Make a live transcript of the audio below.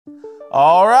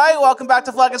All right, welcome back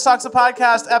to Fleccas Talks, the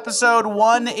podcast, episode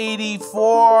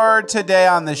 184. Today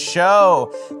on the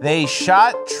show, they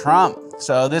shot Trump.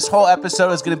 So this whole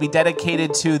episode is going to be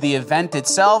dedicated to the event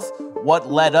itself, what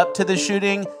led up to the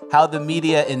shooting, how the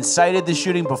media incited the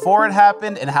shooting before it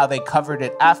happened, and how they covered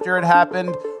it after it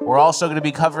happened. We're also going to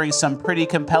be covering some pretty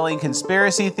compelling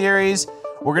conspiracy theories.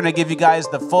 We're going to give you guys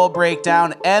the full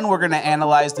breakdown, and we're going to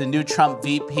analyze the new Trump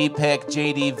VP pick,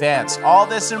 JD Vance. All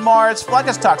this and more. It's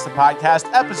Fleccas Talks, the podcast,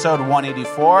 episode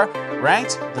 184,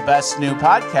 ranked the best new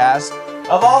podcast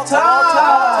of all time.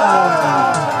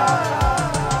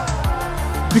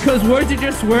 Because words are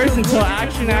just words until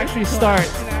action actually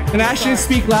starts. And actions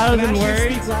speak louder than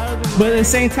words. But at the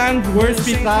same time, words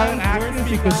speak louder than actions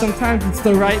because sometimes it's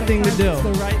the right thing to do.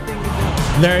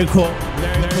 Very cool.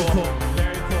 Very cool.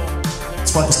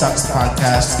 Fleccas Talks, the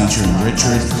podcast, featuring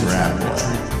Richard Bradboy.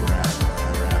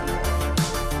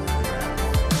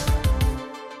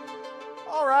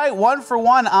 All right, one for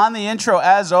one on the intro.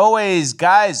 As always,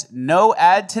 guys, no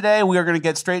ad today. We are going to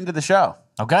get straight into the show.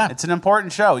 Okay. It's an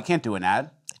important show. We can't do an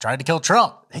ad. They tried to kill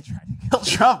Trump. They tried to kill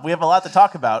Trump. We have a lot to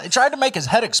talk about. They tried to make his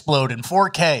head explode in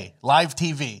 4K, live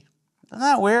TV. Isn't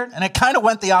that weird? And it kind of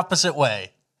went the opposite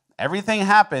way. Everything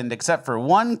happened except for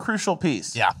one crucial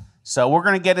piece. Yeah. So we're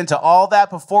going to get into all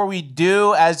that. Before we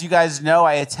do, as you guys know,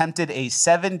 I attempted a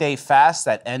 7-day fast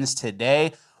that ends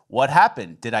today. What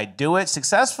happened? Did I do it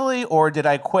successfully, or did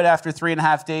I quit after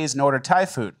 3.5 days and order Thai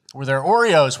food? Were there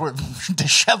Oreos were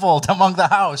disheveled among the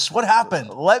house? What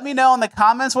happened? Let me know in the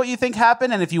comments what you think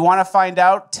happened. And if you want to find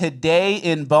out today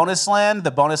in Bonus Land, the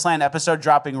Bonus Land episode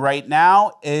dropping right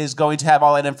now is going to have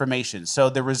all that information. So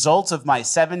the results of my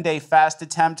 7-day fast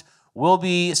attempt will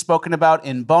be spoken about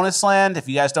in Bonus Land. If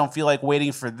you guys don't feel like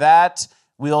waiting for that,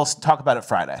 we'll talk about it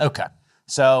Friday. Okay.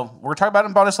 So we're talking about it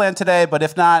in Bonus Land today, but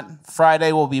if not,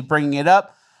 Friday we'll be bringing it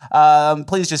up.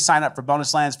 Please just sign up for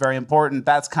Bonus Land. It's very important.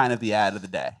 That's kind of the ad of the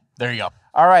day. There you go.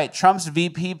 All right, Trump's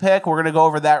VP pick. We're going to go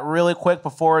over that really quick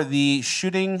before the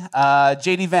shooting.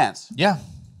 JD Vance. Yeah.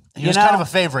 He was kind of a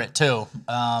favorite, too.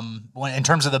 In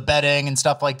terms of the betting and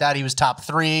stuff like that, he was top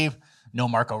 3. No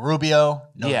Marco Rubio,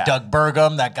 no Doug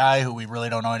Burgum, that guy who we really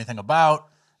don't know anything about.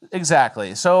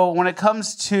 Exactly. So when it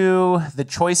comes to the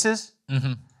choices,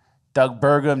 Doug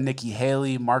Burgum, Nikki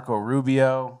Haley, Marco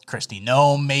Rubio, Kristi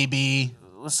Noem, maybe.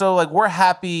 So like we're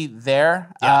happy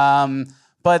there. Yeah.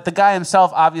 But the guy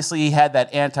himself, obviously, he had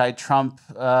that anti-Trump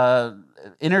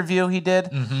interview he did.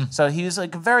 So he was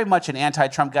like very much an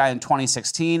anti-Trump guy in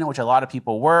 2016, which a lot of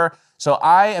people were. So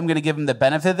I am going to give him the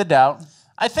benefit of the doubt.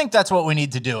 I think that's what we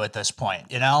need to do at this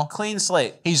point, you know? Clean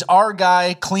slate. He's our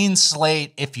guy, clean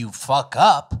slate. If you fuck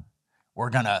up, we're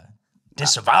going to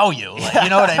disavow you. Like, you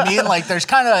know what I mean? Like there's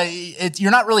kind of, you're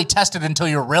not really tested until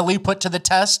you're really put to the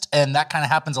test. And that kind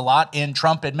of happens a lot in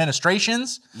Trump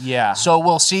administrations. Yeah. So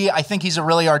we'll see. I think he's a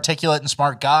really articulate and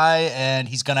smart guy, and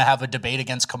he's going to have a debate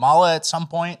against Kamala at some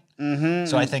point.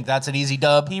 So I think that's an easy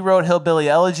dub. He wrote Hillbilly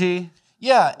Elegy.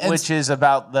 Yeah. Which is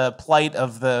about the plight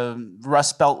of the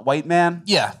Rust Belt white man.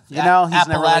 Yeah. You know, he's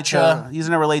Appalachia. going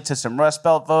to relate to some Rust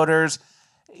Belt voters.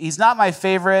 He's not my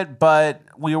favorite, but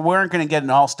we weren't going to get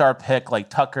an all-star pick like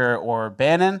Tucker or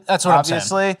Bannon. That's what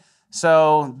obviously. I'm saying.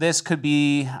 So this could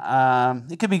be,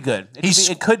 it could be good.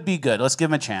 It could be good. Let's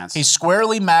give him a chance. He's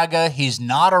squarely MAGA. He's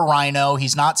not a rhino.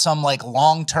 He's not some like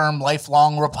long-term,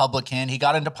 lifelong Republican. He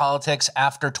got into politics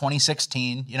after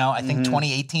 2016. You know, I think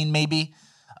 2018 maybe.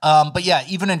 But yeah,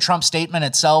 even in Trump's statement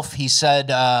itself, he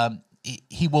said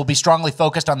he will be strongly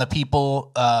focused on the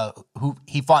people who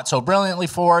he fought so brilliantly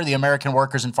for, the American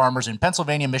workers and farmers in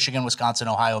Pennsylvania, Michigan, Wisconsin,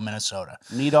 Ohio, Minnesota.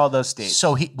 Need all those states.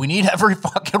 So we need every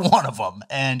fucking one of them.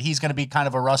 And he's going to be kind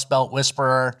of a Rust Belt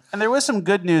whisperer. And there was some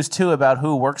good news, too, about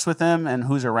who works with him and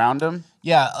who's around him.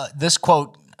 Yeah, this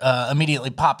quote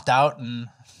immediately popped out and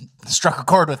struck a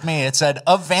chord with me. It said,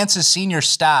 of Vance's senior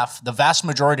staff, the vast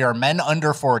majority are men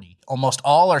under 40. Almost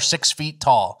all are 6 feet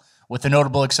tall, with the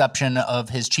notable exception of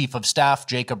his chief of staff,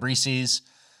 Jacob Reese's.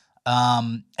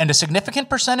 And a significant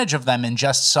percentage of them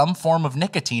ingest some form of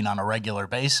nicotine on a regular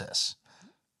basis.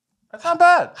 That's not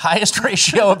bad. Highest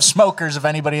ratio of smokers of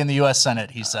anybody in the U.S.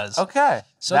 Senate, he says. Okay.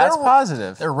 So that's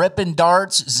positive. They're ripping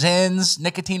darts, Zins,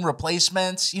 nicotine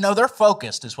replacements. You know, they're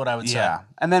focused is what I would say. Yeah.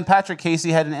 And then Patrick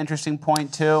Casey had an interesting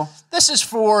point, too. This is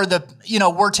for the, you know,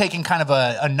 we're taking kind of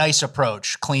a nice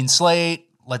approach. Clean slate.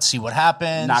 Let's see what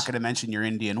happens. Not going to mention your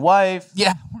Indian wife.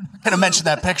 Yeah, we're not going to mention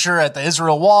that picture at the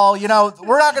Israel wall. You know,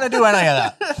 we're not going to do any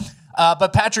of that.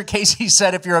 But Patrick Casey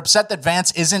said, if you're upset that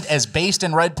Vance isn't as based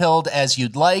and red-pilled as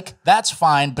you'd like, that's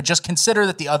fine. But just consider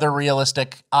that the other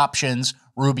realistic options,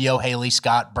 Rubio, Haley,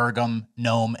 Scott, Burgum,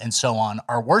 Noem, and so on,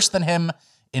 are worse than him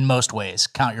in most ways.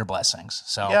 Count your blessings.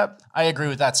 So Yep. I agree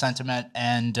with that sentiment.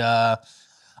 And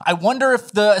I wonder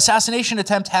if the assassination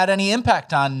attempt had any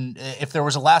impact on if there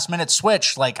was a last minute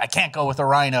switch, like I can't go with a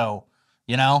rhino,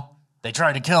 you know? They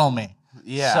tried to kill me.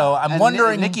 Yeah. So I'm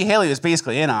wondering. Nikki Haley was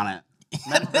basically in on it.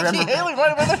 Nikki Haley might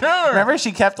have been the shooter. Remember,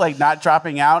 she kept like not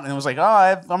dropping out and was like, "Oh,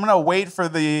 I'm gonna wait for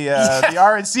the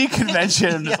RNC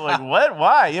convention." It's like, what?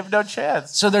 Why? You have no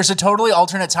chance. So there's a totally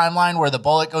alternate timeline where the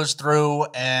bullet goes through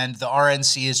and the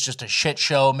RNC is just a shit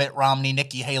show. Mitt Romney,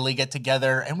 Nikki Haley get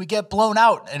together and we get blown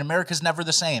out and America's never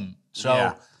the same. So,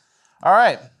 Yeah. All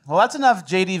right. Well, that's enough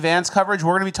JD Vance coverage.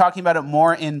 We're going to be talking about it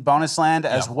more in bonus land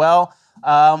as well.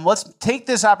 Let's take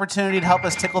this opportunity to help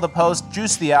us tickle the post,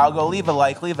 juice the algo, leave a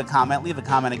like, leave a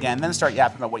comment again, then start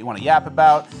yapping about what you want to yap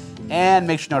about, and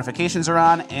make sure notifications are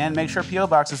on, and make sure P.O.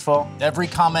 Box is full. every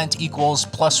comment equals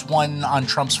 +1 on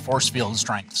Trump's force field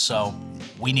strength. So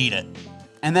we need it.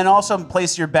 And then also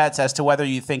place your bets as to whether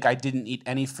you think I didn't eat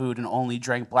any food and only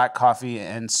drank black coffee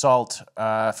and salt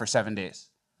for 7 days.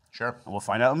 Sure. We'll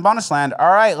find out in bonus land.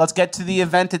 All right, let's get to the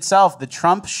event itself, the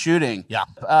Trump shooting. Yeah.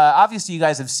 Obviously, you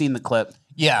guys have seen the clip.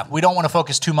 Yeah, we don't want to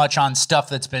focus too much on stuff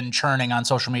that's been churning on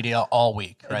social media all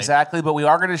week, right? Exactly, but we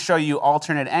are going to show you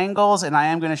alternate angles, and I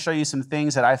am going to show you some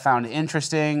things that I found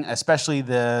interesting, especially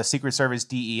the Secret Service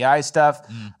DEI stuff.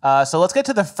 So let's get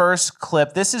to the first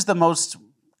clip. This is the most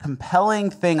compelling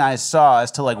thing I saw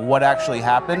as to like what actually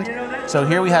happened. So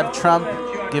here we have Trump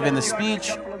giving the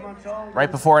speech right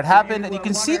before it happened, and you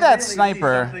can see that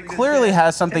sniper clearly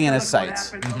has something in his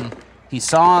sights. He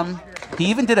saw him. He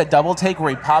even did a double take where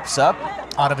he pops up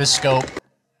Out of his scope.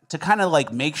 to kind of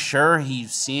like make sure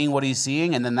he's seeing what he's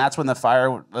seeing, and then that's when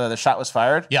the shot was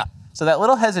fired. Yeah. So that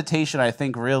little hesitation, I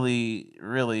think, really,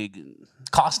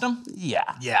 Cost him?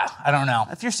 yeah. Yeah, I don't know.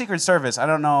 If you're Secret Service, I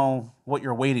don't know what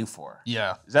you're waiting for.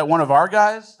 Yeah. Is that one of our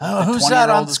guys? Oh, The who's that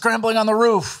 20-year-old? on scrambling on the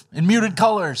roof in muted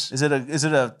colors? Is it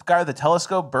a guy with a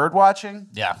telescope bird watching?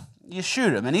 Yeah. You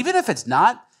shoot him, and even if it's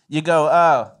not, you go,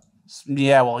 oh,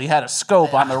 yeah, well, he had a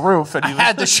scope on the roof, and he I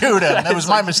had to shoot him. That was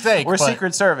my mistake. We're but-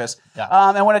 Secret Service. Yeah.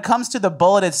 And when it comes to the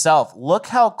bullet itself, look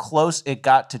how close it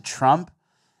got to Trump.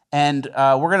 And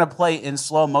we're going to play in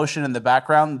slow motion in the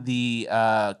background the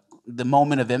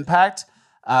moment of impact.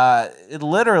 It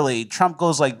literally, Trump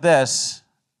goes like this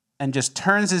and just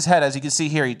turns his head. As you can see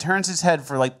here, he turns his head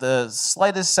for like the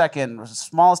slightest second,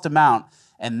 smallest amount.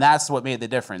 And that's what made the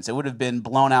difference. It would have been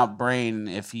blown out brain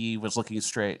if he was looking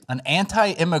straight. An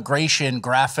anti-immigration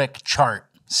graphic chart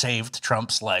saved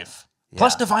Trump's life.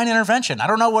 Plus divine intervention. I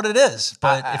don't know what it is,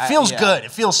 but it feels good.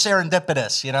 It feels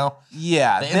serendipitous, you know?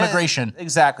 Yeah. The immigration.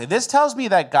 Exactly. This tells me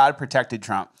that God protected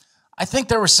Trump. I think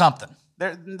there was something.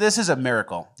 This is a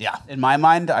miracle. Yeah. In my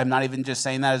mind, I'm not even just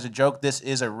saying that as a joke. This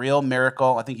is a real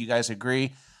miracle. I think you guys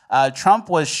agree. Trump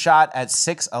was shot at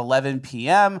 6:11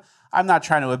 p.m. I'm not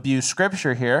trying to abuse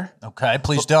scripture here. Okay,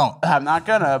 please don't. I'm not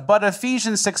gonna. But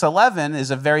Ephesians 6:11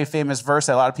 is a very famous verse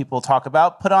that a lot of people talk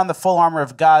about. Put on the full armor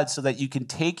of God so that you can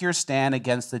take your stand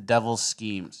against the devil's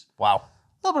schemes. Wow.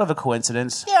 A little bit of a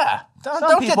coincidence. Yeah.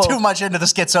 Don't people- get too much into the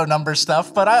schizo number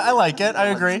stuff, but I like it. I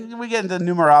agree. We get into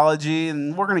numerology,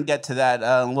 and we're going to get to that in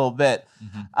a little bit.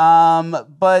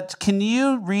 But can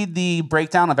you read the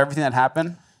breakdown of everything that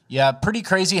happened? Yeah, pretty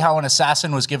crazy how an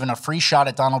assassin was given a free shot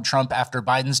at Donald Trump after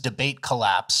Biden's debate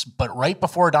collapse, but right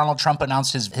before Donald Trump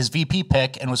announced his VP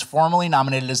pick and was formally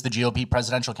nominated as the GOP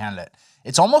presidential candidate.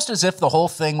 It's almost as if the whole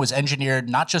thing was engineered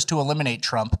not just to eliminate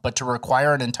Trump, but to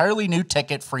require an entirely new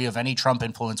ticket free of any Trump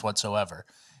influence whatsoever.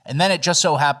 And then it just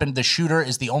so happened the shooter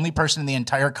is the only person in the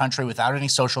entire country without any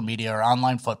social media or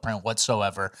online footprint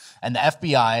whatsoever, and the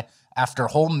FBI, after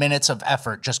whole minutes of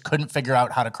effort, just couldn't figure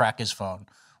out how to crack his phone.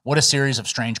 What a series of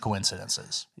strange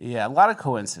coincidences. Yeah, a lot of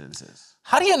coincidences.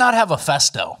 How do you not have a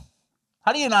festo?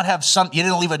 How do you not have some? You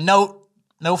didn't leave a note,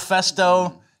 no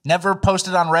festo, never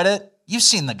posted on Reddit? You've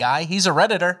seen the guy. He's a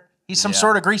Redditor. He's some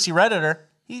sort of greasy Redditor.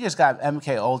 He just got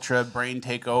MK Ultra, brain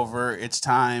takeover. It's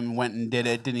time, went and did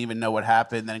it, didn't even know what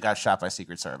happened, then got shot by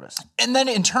Secret Service. And then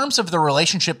in terms of the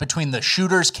relationship between the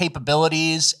shooter's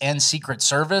capabilities and Secret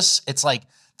Service, it's like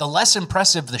the less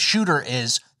impressive the shooter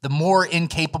is, the more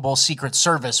incapable Secret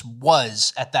Service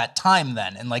was at that time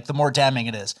then, and like the more damning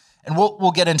it is. And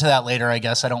we'll get into that later, I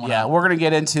guess. I don't want to. Yeah, we're going to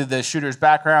get into the shooter's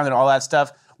background and all that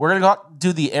stuff. We're going to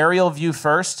do the aerial view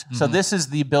first. So this is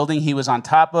the building he was on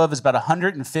top of. It's about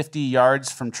 150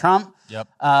 yards from Trump. Yep.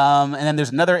 And then there's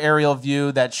another aerial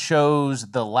view that shows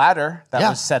the ladder that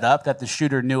was set up that the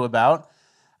shooter knew about,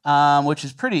 which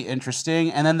is pretty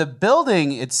interesting. And then the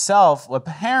building itself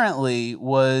apparently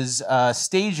was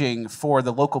staging for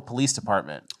the local police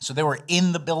department. So they were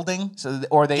in the building?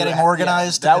 Or they Getting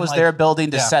organized that and was like- their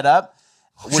building to set up.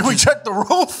 Should we check the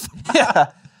roof?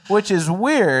 Yeah, which is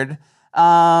weird.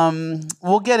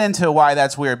 We'll get into why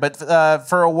that's weird. But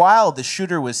for a while, the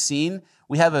shooter was seen.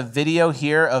 We have a video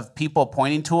here of people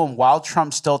pointing to him while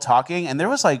Trump's still talking. And there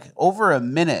was like over a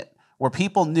minute where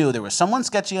people knew there was someone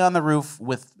sketchy on the roof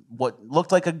with what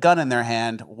looked like a gun in their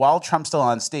hand while Trump's still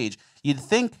on stage. You'd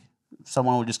think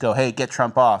someone would just go, hey, get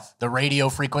Trump off. The radio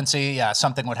frequency, yeah,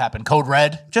 something would happen. Code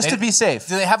red. Just to be safe.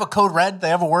 Do they have a code red? They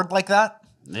have a word like that?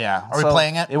 Yeah. Are we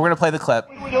playing it? We're going to play the clip.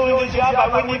 If we were doing the job,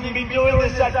 I wouldn't even be doing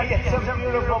this. I'd be at some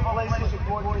beautiful places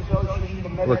according to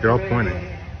ocean. Look, they're all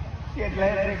pointing.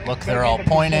 Look, they're all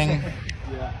pointing.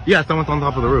 Yeah, someone's on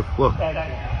top of the roof. Look.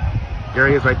 There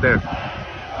he is right there.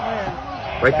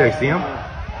 Right there, see him?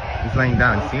 He's laying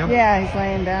down. See him? Yeah, he's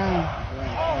laying down.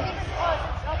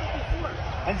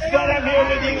 Instead, I'm here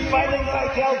with you fighting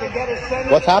cartel to get a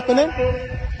Senate. What's happening?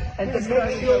 And to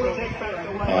make sure we take back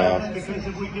the White House, because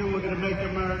if we do, we're going to make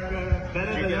America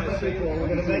better than ever before. We're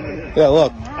going to make it. Yeah,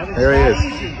 look. There he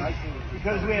is. Easy,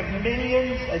 because we have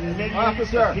millions and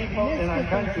millions of people in our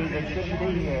country that shouldn't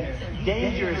be here.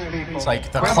 Dangerous people. It's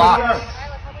like the clock.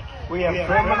 We have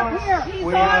criminals.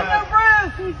 We have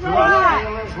drug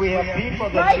dealers. We have people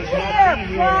that should not be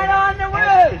here. Right on the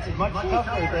roof. It's much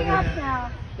tougher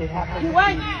than it happens. You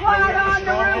went right on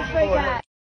the roof, big guy.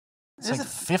 It's like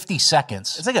 50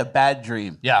 seconds. It's like a bad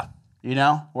dream. Yeah. You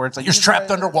know? Where it's like You're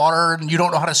trapped underwater and you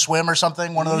don't know how to swim or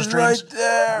something. One of those dreams. Right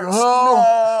there.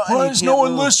 Oh, No. why And is you no can't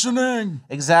one move. listening?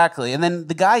 Exactly. And then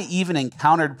the guy even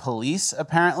encountered police,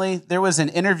 apparently. There was an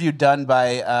interview done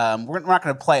by, we're not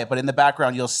going to play it, but in the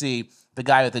background you'll see the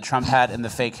guy with the Trump hat and the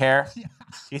fake hair.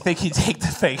 You think he'd take the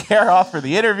fake hair off for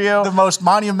the interview? The most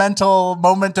monumental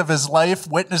moment of his life,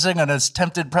 witnessing an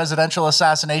attempted presidential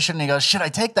assassination. And he goes, should I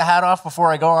take the hat off before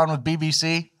I go on with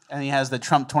BBC? And he has the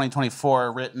Trump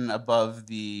 2024 written above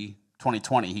the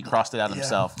 2020. He crossed it out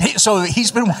himself. So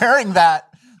he's been wearing that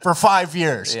for 5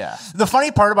 years. Yeah. The funny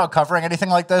part about covering anything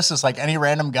like this is like any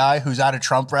random guy who's at a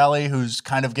Trump rally who's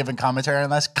kind of giving commentary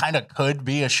on this kind of could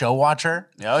be a show watcher.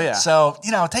 Oh, yeah. So,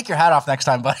 take your hat off next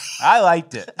time, buddy. I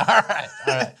liked it. All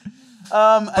right.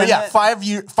 But yeah,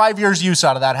 5 years use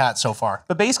out of that hat so far.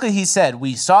 But basically he said,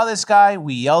 we saw this guy,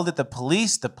 we yelled at the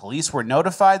police were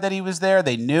notified that he was there,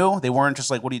 they knew, they weren't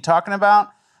just like, what are you talking about?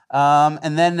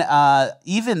 And then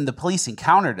even the police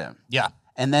encountered him. Yeah.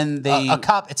 And then they... A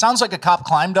cop, it sounds like a cop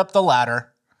climbed up the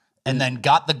ladder and then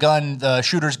got the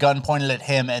shooter's gun pointed at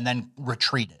him and then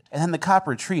retreated. And then the cop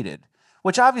retreated,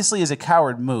 which obviously is a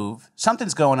coward move.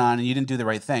 Something's going on and you didn't do the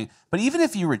right thing. But even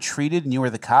if you retreated and you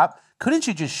were the cop, couldn't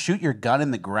you just shoot your gun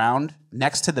in the ground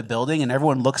next to the building and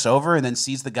everyone looks over and then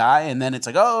sees the guy and then it's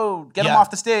like, oh, get him off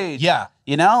the stage. Yeah.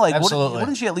 Like, absolutely.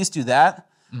 Wouldn't you at least do that?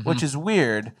 Which is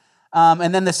weird.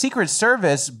 And then the Secret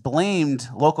Service blamed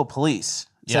local police.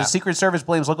 So the Secret Service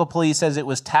blames local police, says it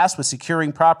was tasked with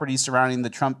securing property surrounding the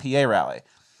Trump PA rally,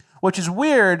 which is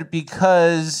weird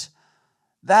because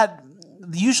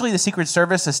usually the Secret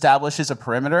Service establishes a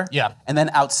perimeter. Yeah. And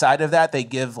then outside of that, they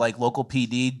give like local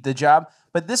PD the job.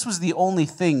 But this was the only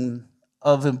thing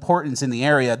of importance in the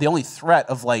area, the only threat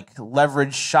of like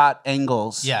leverage shot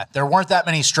angles. Yeah, there weren't that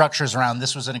many structures around.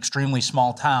 This was an extremely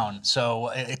small town. So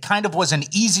it kind of was an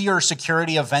easier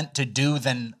security event to do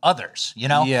than others,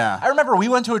 Yeah. I remember we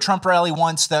went to a Trump rally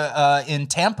once in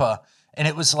Tampa, and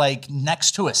it was like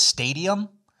next to a stadium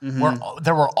where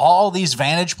there were all these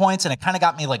vantage points, and it kind of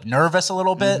got me like nervous a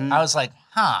little bit. I was like,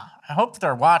 I hope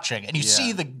they're watching. And you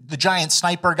see the giant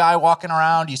sniper guy walking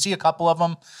around. You see a couple of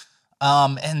them.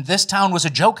 And this town was a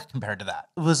joke compared to that.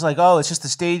 It was like, oh, it's just the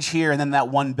stage here and then that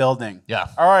one building. Yeah.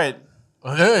 All right.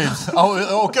 Hey,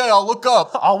 okay, I'll look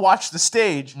up. I'll watch the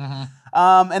stage.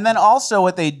 And then also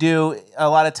what they do a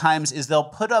lot of times is they'll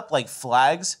put up like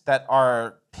flags that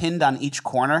are pinned on each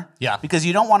corner. Yeah. Because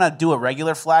you don't want to do a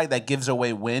regular flag that gives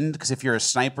away wind, because if you're a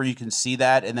sniper, you can see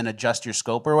that and then adjust your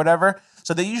scope or whatever.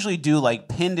 So they usually do like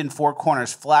pinned in four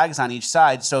corners flags on each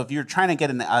side. So if you're trying to get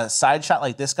a side shot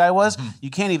like this guy was, you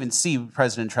can't even see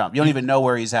President Trump. You don't even know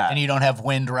where he's at. And you don't have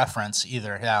wind reference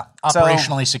either. Yeah.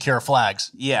 Operationally secure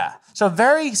flags. Yeah. So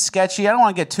very sketchy. I don't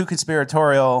want to get too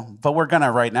conspiratorial, but we're going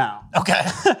to right now. Okay.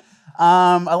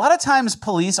 A lot of times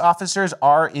police officers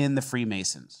are in the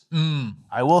Freemasons.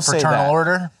 I will say that. Fraternal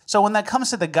order? So when that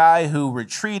comes to the guy who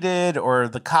retreated or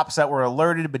the cops that were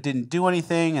alerted but didn't do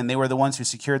anything, and they were the ones who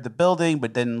secured the building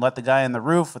but didn't let the guy on the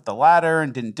roof with the ladder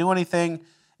and didn't do anything,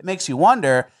 it makes you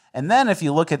wonder. And then if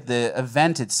you look at the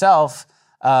event itself,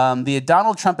 the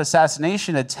Donald Trump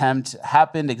assassination attempt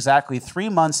happened exactly 3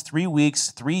 months, 3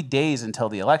 weeks, 3 days until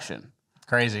the election.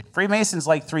 Crazy. Freemasons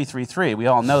like 333. We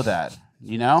all know that,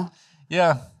 you know?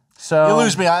 Yeah. So You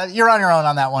lose me. You're on your own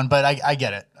on that one, but I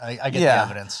get it. I get the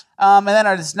evidence. And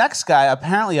then this next guy,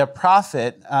 apparently a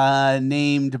prophet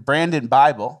named Brandon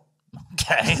Bible.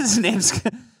 Okay. His name's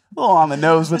a little on the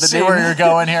nose with the See name. where you're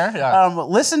going here? Yeah.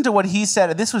 Listen to what he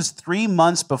said. This was 3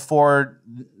 months before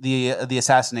the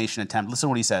assassination attempt. Listen to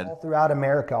what he said. All throughout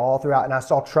America, all throughout, and I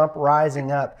saw Trump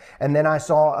rising up, and then I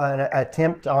saw an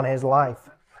attempt on his life.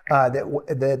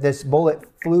 This bullet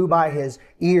flew by his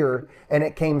ear, and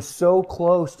it came so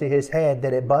close to his head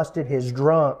that it busted his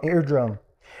eardrum.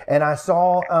 And I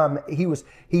saw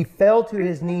he fell to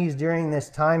his knees during this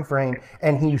time frame,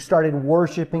 and he started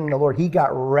worshiping the Lord. He got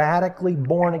radically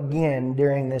born again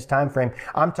during this time frame.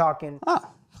 I'm talking. Oh,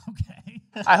 okay.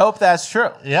 I hope that's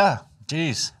true. Yeah.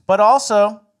 Jeez. But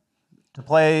also, to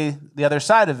play the other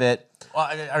side of it. Well,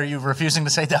 are you refusing to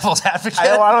say devil's advocate?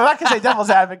 I'm not going to say devil's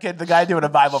advocate, the guy doing a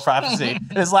Bible prophecy.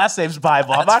 His last name's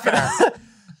Bible. I'm not going to.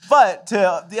 But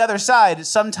to the other side,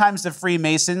 sometimes the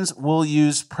Freemasons will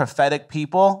use prophetic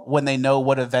people when they know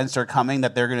what events are coming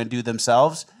that they're going to do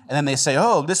themselves. And then they say,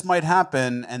 oh, this might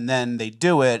happen. And then they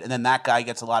do it. And then that guy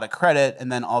gets a lot of credit. And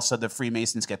then also the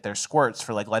Freemasons get their squirts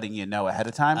for like letting you know ahead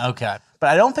of time. Okay.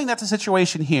 But I don't think that's a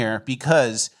situation here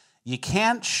because you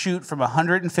can't shoot from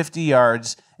 150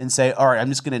 yards and say, all right, I'm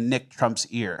just going to nick Trump's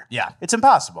ear. Yeah. It's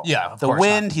impossible. Yeah, the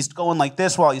wind, he's going like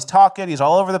this while he's talking. He's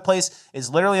all over the place.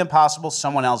 It's literally impossible.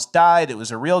 Someone else died. It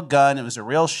was a real gun. It was a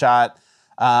real shot.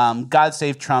 God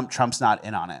save Trump. Trump's not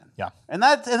in on it. Yeah. And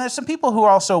there's some people who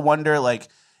also wonder, like,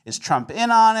 is Trump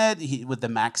in on it? With the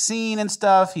Maxine and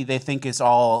stuff, they think it's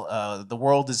all, the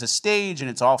world is a stage and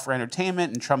it's all for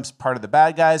entertainment and Trump's part of the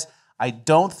bad guys. I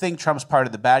don't think Trump's part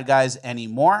of the bad guys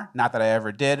anymore. Not that I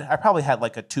ever did. I probably had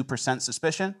like a 2%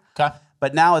 suspicion. Okay.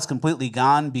 But now it's completely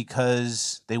gone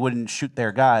because they wouldn't shoot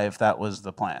their guy if that was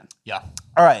the plan. Yeah.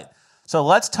 All right. So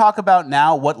let's talk about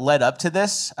now what led up to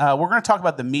this. We're going to talk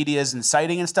about the media's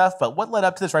inciting and stuff, but what led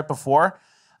up to this right before?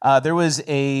 There was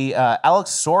a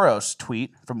Alex Soros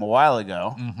tweet from a while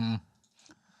ago. Mm-hmm.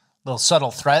 Little subtle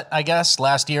threat, I guess.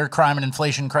 Last year, crime and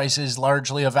inflation crisis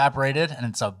largely evaporated, and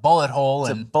it's a bullet hole.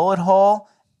 It's a bullet hole,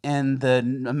 and the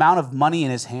amount of money in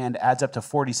his hand adds up to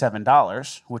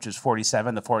 $47, which is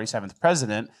 47, the 47th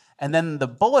president. And then the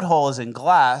bullet hole is in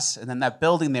glass, and then that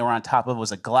building they were on top of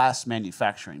was a glass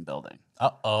manufacturing building.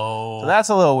 Uh-oh. So that's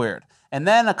a little weird. And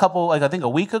then I think a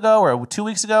week ago or 2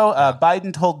 weeks ago,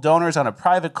 Biden told donors on a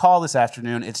private call this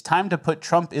afternoon, it's time to put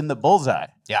Trump in the bullseye.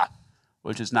 Yeah.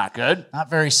 Which is not good.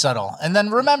 Not very subtle. And then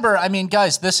remember, I mean,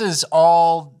 guys, this is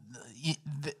all,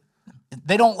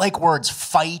 they don't like words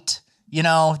fight. You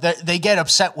know, they get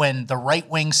upset when the right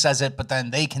wing says it, but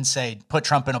then they can say, put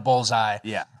Trump in a bullseye.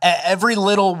 Yeah. Every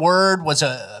little word was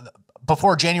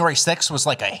before January 6th was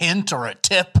like a hint or a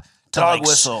tip to dog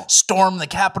whistle. Storm the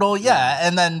Capitol. Yeah.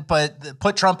 And then, but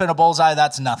put Trump in a bullseye,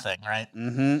 that's nothing, right?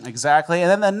 Mm-hmm, exactly.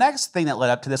 And then the next thing that led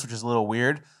up to this, which is a little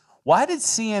weird, why did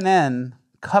CNN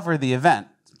cover the event?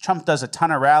 Trump does a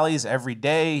ton of rallies every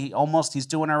day. He's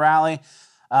doing a rally.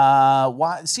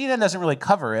 Why CNN doesn't really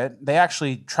cover it? They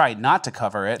actually try not to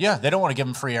cover it. Yeah, they don't want to give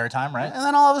him free airtime, right? And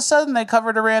then all of a sudden they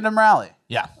covered a random rally.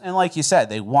 Yeah. And like you said,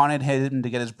 they wanted him to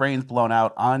get his brains blown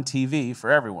out on TV for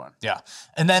everyone. Yeah.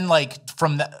 And then like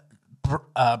from the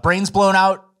brains blown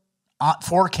out on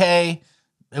 4K,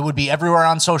 it would be everywhere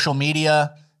on social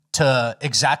media, to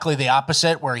exactly the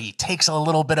opposite, where he takes a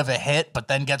little bit of a hit, but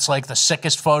then gets like the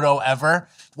sickest photo ever.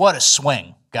 What a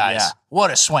swing, guys. Yeah.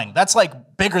 What a swing. That's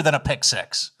like bigger than a pick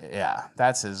six. Yeah,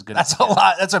 that's as good That's as a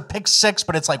lot. That's a pick six,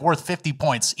 but it's like worth 50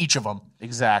 points, each of them.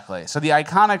 Exactly. So the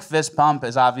iconic fist pump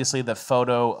is obviously the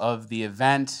photo of the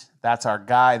event. That's our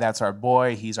guy. That's our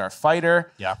boy. He's our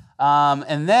fighter. Yeah.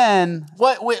 And then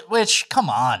Which, come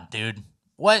on, dude.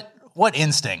 What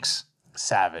instincts?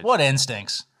 savage. What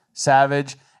instincts?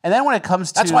 Savage. And then when it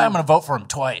comes to... That's why I'm going to vote for him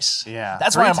twice. Yeah.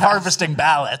 That's why I'm 3 times. harvesting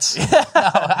ballots.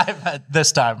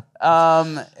 This time.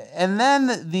 And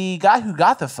then the guy who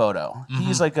got the photo,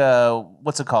 he's like a,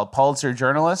 what's it called? Pulitzer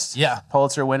journalist? Yeah.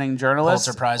 Pulitzer winning journalist.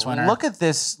 Pulitzer Prize winner. Look at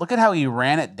this. Look at how he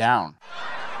ran it down.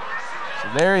 So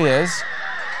there he is.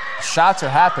 Shots are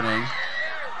happening.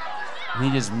 And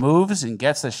he just moves and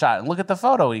gets the shot. And look at the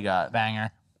photo he got.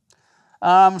 Banger.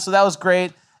 So that was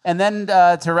great. And then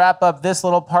to wrap up this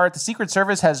little part, the Secret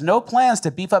Service has no plans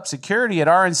to beef up security at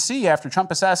RNC after Trump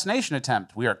assassination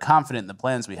attempt. We are confident in the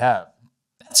plans we have.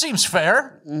 That seems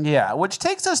fair. Yeah, which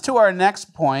takes us to our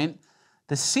next point,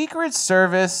 the Secret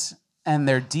Service and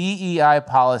their DEI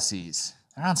policies.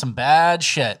 They're on some bad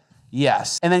shit.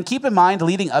 Yes. And then keep in mind,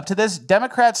 leading up to this,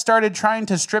 Democrats started trying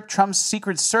to strip Trump's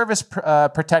Secret Service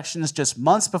protections just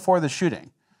months before the shooting.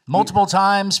 Multiple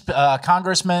times,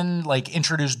 congressmen like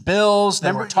introduced bills.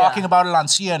 They were talking about it on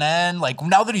CNN. Like,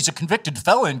 now that he's a convicted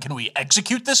felon, can we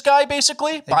execute this guy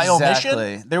basically by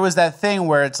omission? There was that thing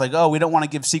where it's like, oh, we don't want to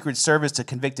give Secret Service to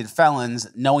convicted felons,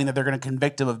 knowing that they're going to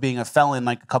convict him of being a felon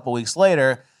like a couple weeks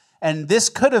later. And this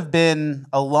could have been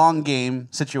a long game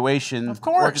situation. Of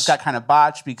course. Or it just got kind of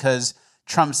botched because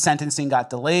Trump's sentencing got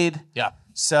delayed. Yeah.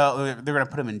 So they're going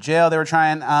to put him in jail. They were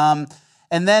trying.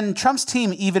 And then Trump's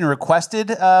team even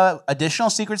requested additional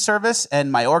Secret Service,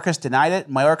 and Mayorkas denied it.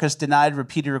 Mayorkas denied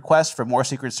repeated requests for more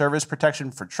Secret Service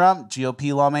protection for Trump,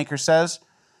 GOP lawmaker says.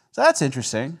 So that's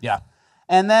interesting. Yeah.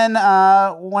 And then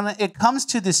when it comes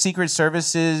to the Secret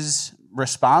Service's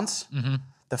response,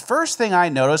 the first thing I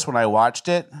noticed when I watched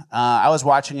it, I was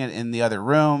watching it in the other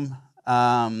room.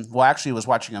 Well, actually, I was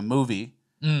watching a movie,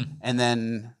 and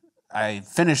then I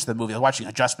finished the movie. I was watching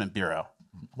Adjustment Bureau.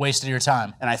 Wasted your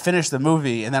time. And I finished the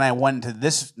movie, and then I went to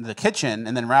the kitchen,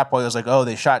 and then Ratboy was like, "Oh,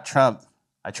 they shot Trump.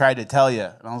 I tried to tell you."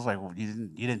 And I was like, well, you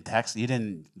didn't text, you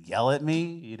didn't yell at me,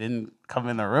 you didn't come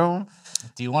in the room.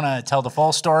 Do you want to tell the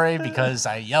full story? Because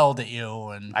I yelled at you,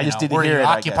 and I just didn't were hear you it.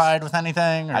 occupied with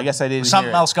anything? Or I guess I didn't. Was something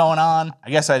hear it. else going on? I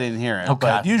guess I didn't hear it. Okay.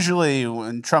 But usually,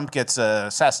 when Trump gets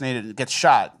assassinated, gets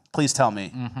shot, please tell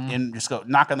me, and just go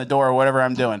knock on the door or whatever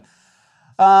I'm doing.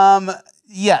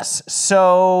 Yes.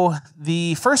 So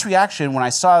the first reaction when I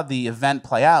saw the event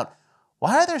play out,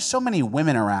 why are there so many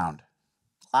women around?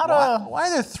 Why are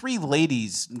there 3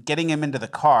 ladies getting him into the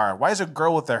car? Why is a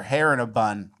girl with her hair in a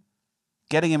bun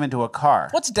getting him into a car?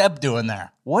 What's Deb doing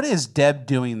there? What is Deb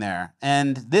doing there?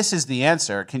 And this is the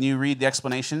answer. Can you read the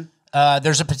explanation?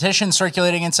 There's a petition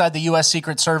circulating inside the U.S.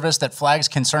 Secret Service that flags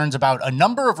concerns about a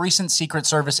number of recent Secret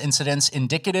Service incidents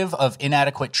indicative of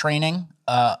inadequate training,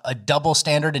 a double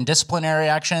standard in disciplinary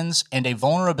actions, and a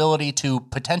vulnerability to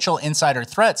potential insider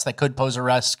threats that could pose a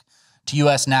risk to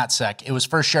U.S. NatSec. It was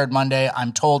first shared Monday,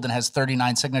 I'm told, and has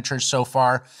 39 signatures so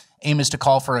far. Aim is to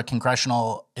call for a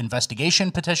congressional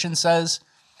investigation, petition says.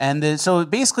 And so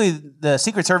basically the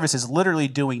Secret Service is literally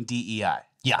doing DEI.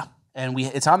 Yeah. And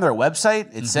it's on their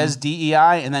website. It says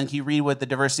DEI, and then can you read what the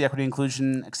Diversity, Equity,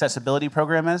 Inclusion, Accessibility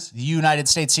program is? The United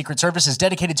States Secret Service is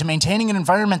dedicated to maintaining an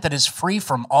environment that is free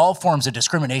from all forms of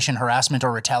discrimination, harassment,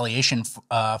 or retaliation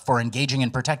for engaging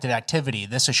in protected activity.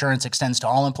 This assurance extends to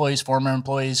all employees, former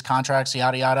employees, contracts,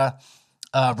 yada, yada,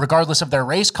 regardless of their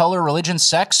race, color, religion,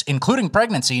 sex, including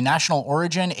pregnancy, national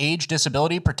origin, age,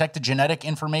 disability, protected genetic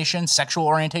information, sexual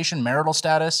orientation, marital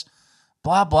status,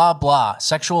 blah, blah, blah,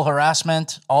 sexual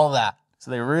harassment, all that.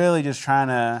 So they're really just trying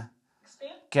to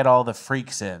get all the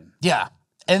freaks in. Yeah.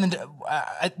 And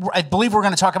I believe we're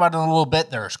going to talk about it in a little bit.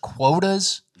 There's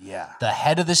quotas. Yeah. The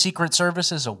head of the Secret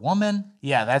Service is a woman.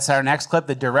 Yeah, that's our next clip,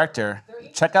 the director.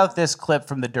 Check out this clip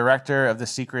from the director of the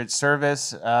Secret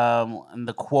Service and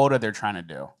the quota they're trying to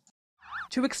do.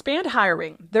 To expand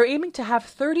hiring, they're aiming to have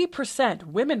 30%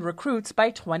 women recruits by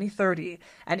 2030,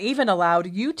 and even allowed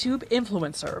YouTube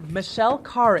influencer Michelle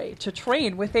Carre to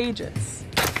train with agents.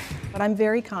 But I'm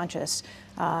very conscious,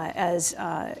 as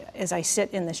I sit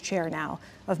in this chair now,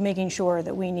 of making sure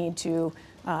that we need to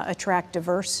attract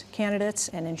diverse candidates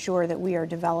and ensure that we are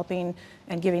developing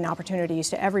and giving opportunities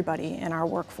to everybody in our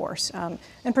workforce,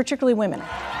 and particularly women.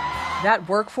 That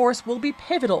workforce will be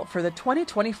pivotal for the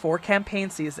 2024 campaign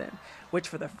season, which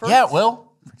for the first... Yeah, it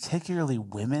will. Particularly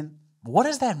women? What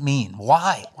does that mean?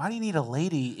 Why? Why do you need a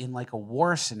lady in like a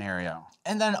war scenario?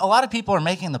 And then a lot of people are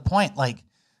making the point, like,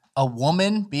 a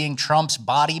woman being Trump's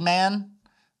body man,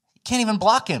 you can't even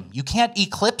block him. You can't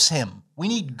eclipse him. We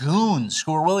need goons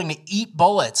who are willing to eat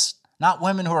bullets, not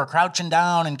women who are crouching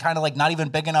down and kind of like not even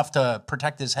big enough to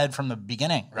protect his head from the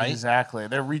beginning, right? Exactly.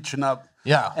 They're reaching up.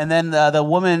 Yeah. And then the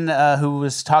woman who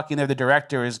was talking there, the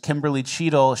director, is Kimberly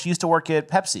Cheadle. She used to work at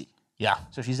Pepsi. Yeah.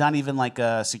 So she's not even like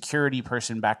a security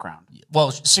person background. Well,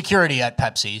 security at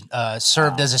Pepsi,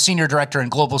 served as a senior director in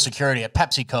global security at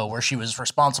PepsiCo, where she was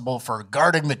responsible for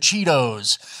guarding the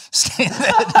Cheetos,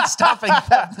 stopping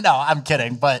No, I'm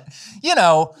kidding. But, you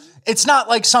know, it's not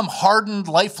like some hardened,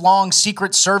 lifelong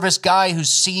Secret Service guy who's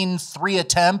seen 3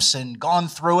 attempts and gone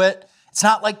through it. It's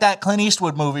not like that Clint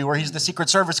Eastwood movie where he's the Secret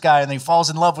Service guy and he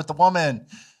falls in love with the woman.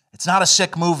 It's not a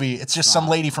sick movie. It's just some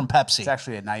lady from Pepsi. It's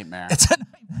actually a nightmare. It's a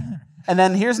nightmare. And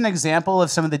then here's an example of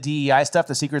some of the DEI stuff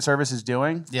the Secret Service is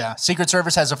doing. Yeah. Secret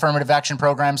Service has affirmative action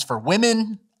programs for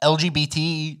women,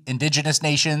 LGBT, indigenous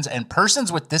nations, and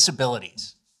persons with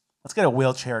disabilities. Let's get a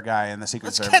wheelchair guy in the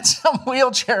Secret Service. Let's get some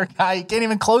wheelchair guy. He can't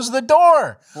even close the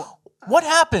door. What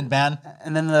happened, man?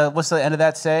 And then what's the end of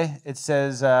that say? It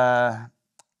says,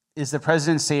 is the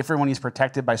president safer when he's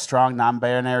protected by strong,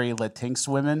 non-binary Latinx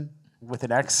women with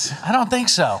an X? I don't think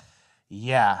so.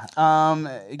 Yeah.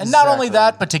 And not only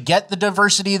that, but to get the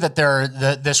diversity that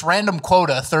this random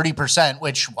quota, 30%,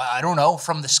 which I don't know,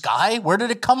 from the sky, where did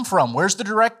it come from? Where's the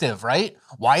directive, right?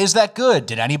 Why is that good?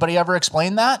 Did anybody ever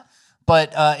explain that?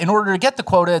 But in order to get the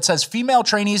quota, it says female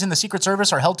trainees in the Secret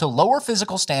Service are held to lower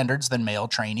physical standards than male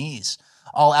trainees.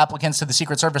 All applicants to the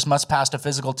Secret Service must pass a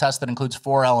physical test that includes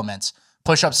 4 elements: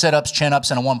 push-ups, sit-ups, chin-ups,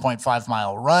 and a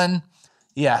 1.5-mile run.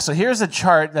 Yeah, so here's a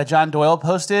chart that John Doyle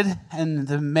posted, and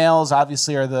the males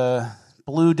obviously are the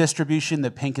blue distribution,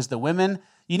 the pink is the women.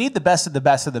 You need the best of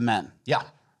the men. Yeah.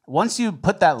 Once you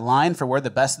put that line for where the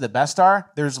best of the best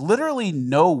are, there's literally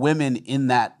no women in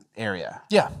that area.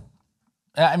 Yeah.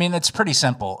 I mean, it's pretty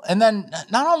simple. And then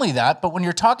not only that, but when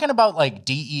you're talking about like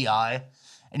DEI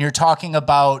and you're talking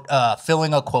about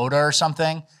filling a quota or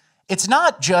something, it's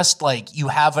not just like you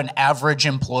have an average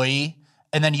employee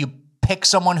and then you pick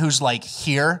someone who's like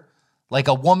here, like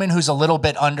a woman who's a little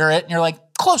bit under it, and you're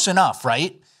like, close enough,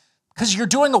 right? Because you're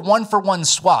doing a 1-for-1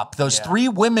 swap. Those 3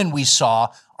 women we saw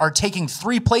are taking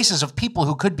 3 places of people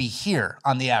who could be here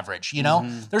on the average, you know?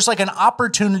 There's like an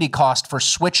opportunity cost for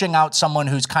switching out someone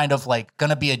who's kind of like going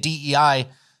to be a DEI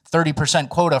 30%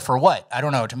 quota for what? I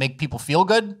don't know, to make people feel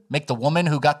good? Make the woman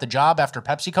who got the job after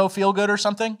PepsiCo feel good or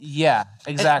something? Yeah,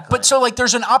 exactly. But so like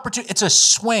there's an opportunity, it's a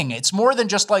swing. It's more than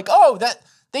just like, oh, that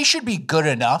they should be good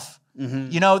enough.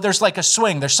 You know, there's like a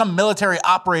swing. There's some military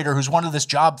operator who's wanted this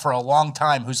job for a long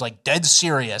time who's like dead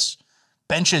serious,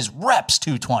 benches reps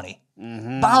 220,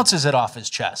 bounces it off his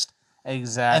chest.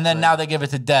 Exactly. And then now they give it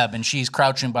to Deb, and she's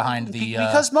crouching behind the...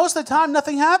 because most of the time,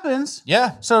 nothing happens.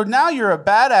 Yeah. So now you're a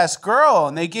badass girl,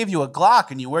 and they give you a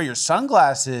Glock, and you wear your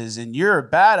sunglasses, and you're a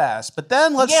badass. But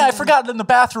then let's... Yeah, I forgot it in the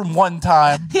bathroom one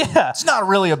time. Yeah. It's not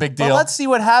really a big deal. But let's see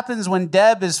what happens when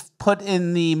Deb is put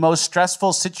in the most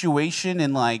stressful situation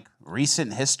in, like,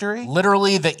 recent history.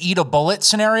 Literally the eat a bullet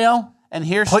scenario. And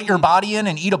here's put your body in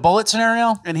and eat a bullet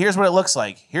scenario. And here's what it looks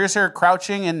like. Here's her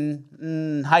crouching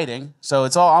and hiding. So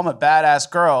it's all, I'm a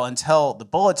badass girl until the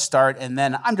bullets start. And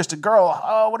then I'm just a girl.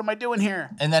 Oh, what am I doing here?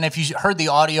 And then if you heard the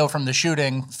audio from the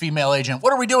shooting, female agent,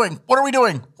 what are we doing? What are we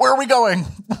doing? Where are we going?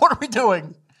 What are we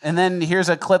doing? And then here's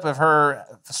a clip of her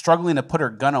struggling to put her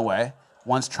gun away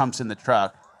once Trump's in the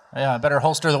truck. Yeah, better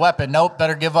holster the weapon. Nope,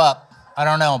 better give up. I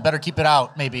don't know. Better keep it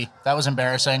out, maybe. That was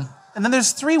embarrassing. And then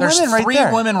there's 3 women right there. There's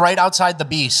 3 women right outside the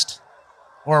Beast.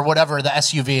 Or whatever, the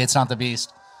SUV. It's not the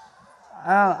Beast.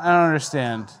 I don't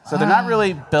understand. So they're not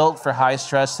really built for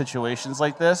high-stress situations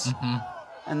like this.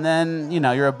 And then, you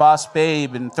know, you're a boss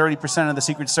babe and 30% of the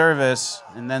Secret Service,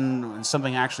 and then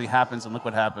something actually happens, and look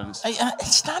what happens.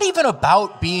 It's not even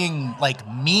about being, like,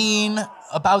 mean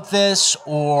about this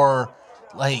or,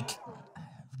 like,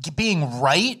 being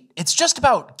right. It's just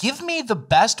about give me the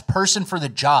best person for the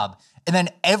job. And then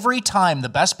every time the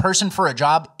best person for a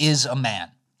job is a man.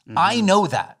 I know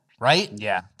that, right?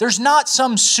 Yeah. There's not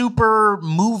some super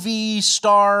movie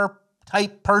star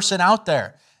type person out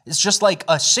there. It's just like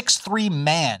a 6'3"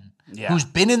 man who's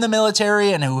been in the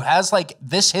military and who has like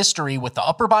this history with the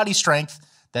upper body strength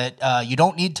that you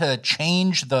don't need to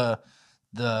change the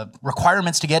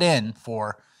requirements to get in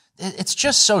for. It's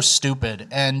just so stupid.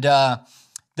 And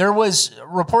there was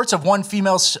reports of one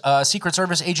female Secret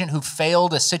Service agent who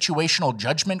failed a situational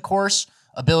judgment course,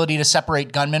 ability to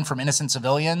separate gunmen from innocent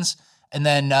civilians. And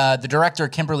then the director,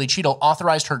 Kimberly Cheadle,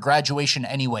 authorized her graduation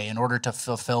anyway in order to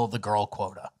fulfill the girl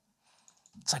quota.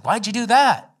 It's like, why'd you do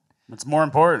that? It's more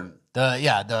important.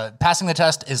 The passing the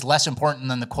test is less important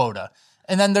than the quota.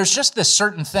 And then there's just this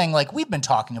certain thing, like we've been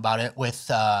talking about it with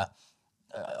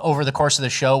over the course of the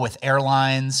show with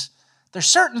airlines. There's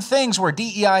certain things where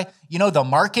DEI, you know, the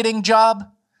marketing job,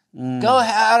 go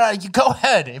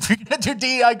ahead. If you're going to do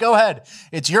DEI, go ahead.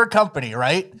 It's your company,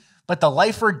 right? But the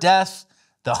life or death,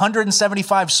 the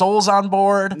 175 souls on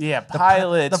board. Yeah,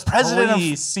 pilots, the president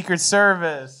police, Secret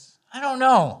Service. I don't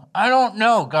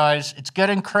know, guys. It's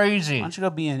getting crazy. Why don't you go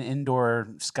be an indoor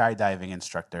skydiving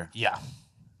instructor? Yeah.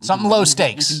 Something low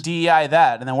stakes. You can DEI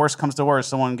that, and then worst comes to worst,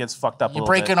 someone gets fucked up a little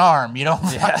bit. You break an arm. You don't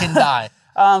fucking die.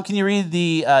 Can you read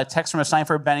the text from a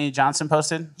sniper Benny Johnson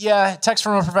posted? Yeah, text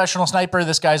from a professional sniper.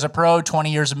 This guy's a pro,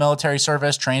 20 years of military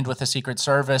service, trained with the Secret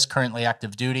Service, currently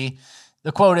active duty.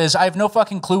 The quote is, I have no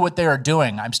fucking clue what they are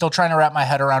doing. I'm still trying to wrap my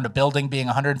head around a building being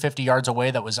 150 yards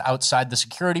away that was outside the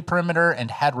security perimeter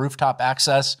and had rooftop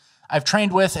access. I've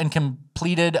trained with and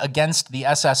completed against the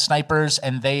SS snipers,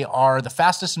 and they are the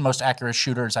fastest and most accurate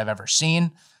shooters I've ever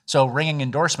seen. So ringing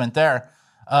endorsement there.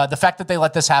 The fact that they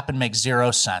let this happen makes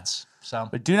zero sense. So,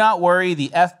 but do not worry, the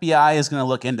FBI is going to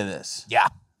look into this. Yeah.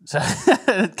 So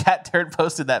Cat Turd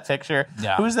posted that picture.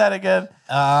 Yeah. Who's that again?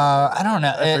 I don't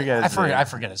know. I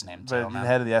forget his name. But too, the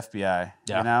head of the FBI.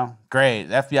 Yeah. You know? Great.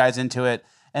 The FBI's into it.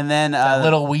 And then that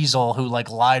little weasel who like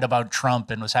lied about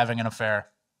Trump and was having an affair.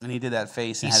 And he did that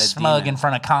face and He's had a smug demon. in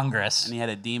front of Congress. And he had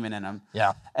a demon in him.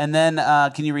 Yeah. And then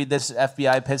can you read this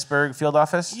FBI Pittsburgh field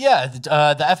office? Yeah,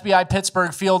 the FBI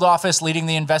Pittsburgh field office leading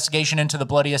the investigation into the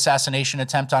bloody assassination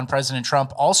attempt on President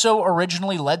Trump also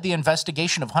originally led the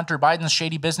investigation of Hunter Biden's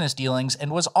shady business dealings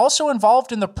and was also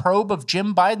involved in the probe of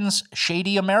Jim Biden's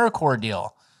shady AmeriCorps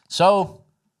deal. So,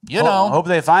 you know. Hope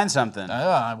they find something.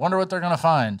 I wonder what they're going to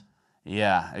find.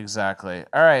 Yeah, exactly.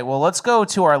 All right, well, let's go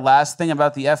to our last thing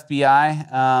about the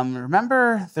FBI.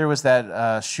 Remember there was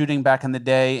that shooting back in the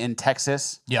day in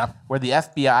Texas? Yeah. Where the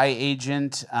FBI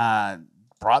agent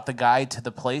brought the guy to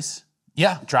the place?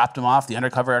 Yeah. Dropped him off, the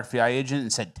undercover FBI agent,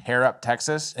 and said, tear up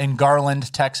Texas? In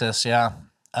Garland, Texas, yeah.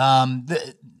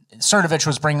 Cernovich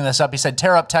was bringing this up. He said,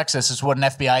 tear up Texas is what an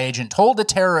FBI agent told a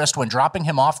terrorist when dropping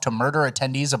him off to murder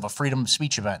attendees of a freedom of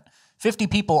speech event. 50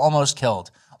 people almost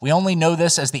killed. We only know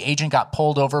this as the agent got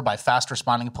pulled over by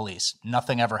fast-responding police.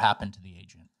 Nothing ever happened to the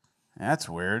agent. That's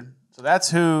weird. So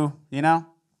that's who,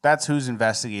 that's who's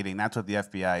investigating. That's what the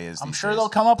FBI is. I'm sure they'll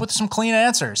come up with some clean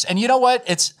answers. And you know what?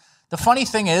 The funny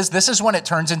thing is, this is when it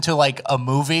turns into like a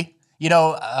movie.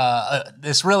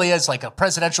 This really is like a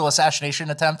presidential assassination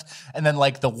attempt. And then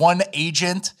like the one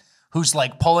agent who's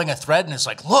like pulling a thread and is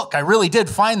like, look, I really did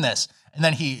find this. And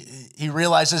then he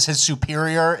realizes his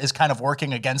superior is kind of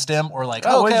working against him, or like,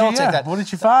 okay, I'll take that. What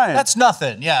did you find? That's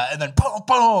nothing. Yeah. And then boom,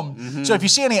 boom. Mm-hmm. So if you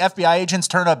see any FBI agents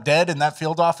turn up dead in that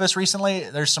field office recently,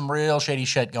 there's some real shady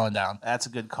shit going down. That's a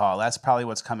good call. That's probably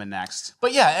what's coming next.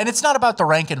 But yeah, and it's not about the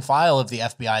rank and file of the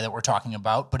FBI that we're talking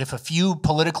about, but if a few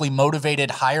politically motivated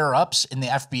higher ups in the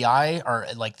FBI are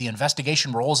like the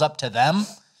investigation rolls up to them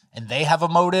and they have a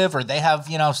motive or they have,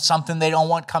 something they don't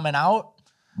want coming out,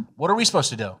 what are we supposed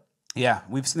to do? Yeah,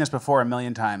 we've seen this before a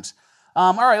million times.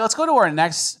 All right, let's go to our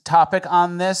next topic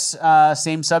on this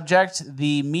same subject.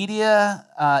 The media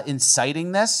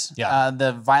inciting this,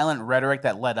 the violent rhetoric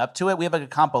that led up to it. We have like a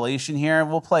compilation here.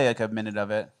 We'll play like a minute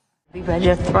of it. Be ready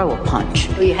to throw a punch.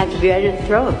 Well, you have to be ready to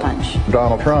throw a punch.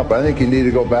 Donald Trump, I think you need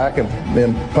to go back and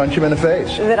punch him in the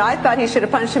face. That I thought he should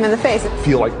have punched him in the face.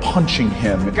 Feel like punching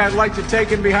him. I think I'd like to take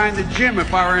him behind the gym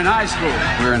if I were in high school.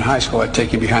 If we were in high school, I'd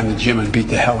take him behind the gym and beat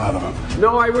the hell out of him.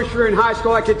 No, I wish we were in high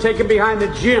school, I could take him behind the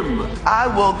gym. I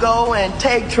will go and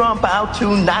take Trump out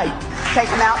tonight. Take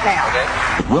him out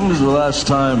now. When was the last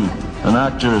time an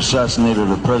actor assassinated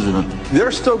a president?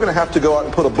 They're still going to have to go out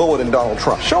and put a bullet in Donald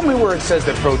Trump. Show me where it says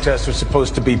that protests are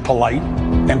supposed to be polite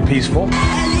and peaceful.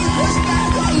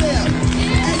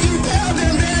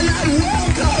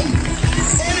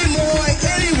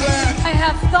 I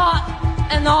have thought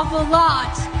an awful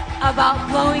lot about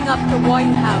blowing up the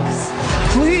White House.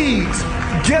 Please,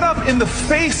 get up in the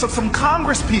face of some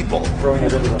Congress people.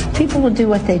 People will do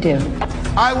what they do.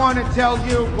 I want to tell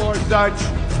you, Gorsuch,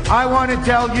 I want to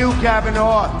tell you,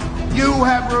 Kavanaugh, you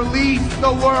have released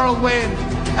the whirlwind,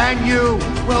 and you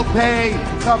will pay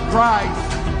the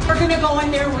price. We're going to go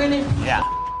in there, we're going to... Yeah.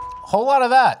 Whole lot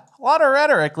of that. A lot of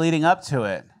rhetoric leading up to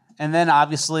it. And then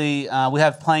obviously we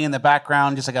have playing in the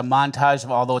background just like a montage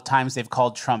of all the times they've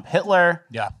called Trump Hitler.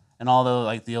 Yeah. And all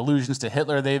the allusions to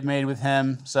Hitler they've made with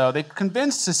him. So they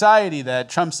convinced society that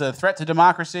Trump's a threat to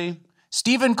democracy.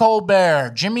 Stephen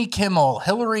Colbert, Jimmy Kimmel,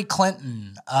 Hillary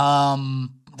Clinton,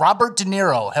 Robert De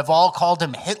Niro have all called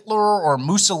him Hitler or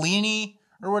Mussolini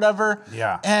or whatever.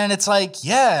 Yeah. And it's like,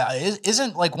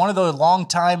 isn't like one of the long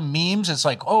time memes? It's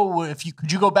like, oh,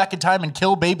 could you go back in time and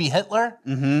kill baby Hitler?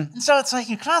 Mm-hmm. And so it's like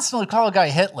you constantly call a guy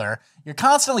Hitler. You're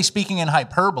constantly speaking in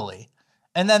hyperbole.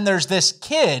 And then there's this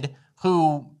kid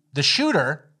who the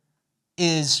shooter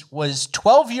was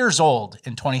 12 years old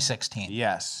in 2016.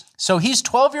 Yes. So he's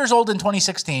 12 years old in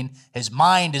 2016. His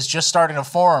mind is just starting to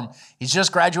form. He's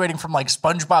just graduating from like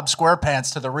SpongeBob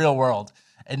SquarePants to the real world.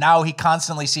 And now he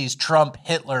constantly sees Trump,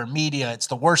 Hitler, media. It's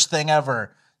the worst thing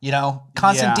ever.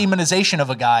 Constant demonization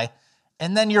of a guy.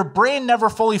 And then your brain never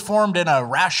fully formed in a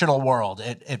rational world.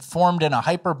 It formed in a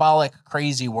hyperbolic,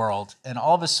 crazy world. And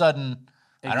all of a sudden,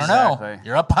 I don't know,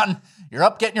 you're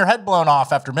up getting your head blown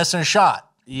off after missing a shot.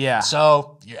 Yeah.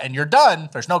 So, and you're done.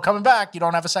 There's no coming back. You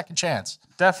don't have a second chance.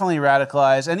 Definitely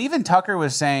radicalized. And even Tucker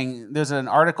was saying, there's an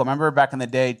article, remember back in the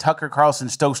day, Tucker Carlson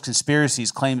Stokes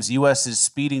Conspiracies claims U.S. is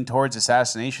speeding towards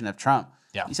assassination of Trump.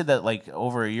 Yeah. He said that like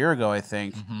over a year ago, I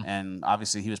think, and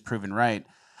obviously he was proven right.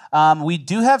 We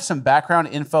do have some background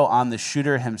info on the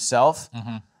shooter himself.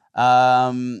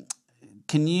 Mm-hmm.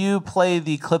 Can you play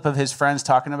the clip of his friends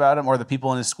talking about him or the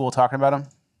people in his school talking about him?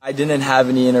 I didn't have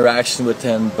any interaction with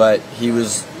him, but he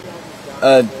was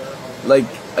like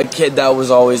a kid that was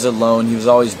always alone. He was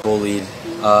always bullied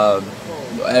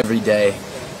every day.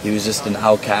 He was just an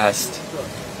outcast.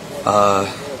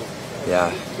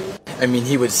 Yeah. I mean,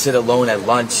 he would sit alone at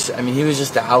lunch. I mean, he was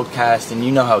just an outcast, and you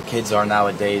know how kids are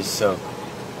nowadays, so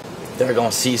they're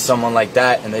going to see someone like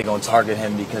that, and they're going to target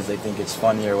him because they think it's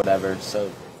funny or whatever,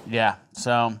 so. Yeah,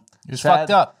 so. He was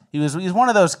fucked up. He's one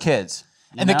of those kids.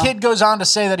 And the kid goes on to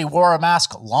say that he wore a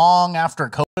mask long after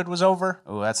COVID was over.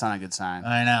 Oh, that's not a good sign.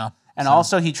 I know. And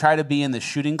also, he tried to be in the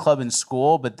shooting club in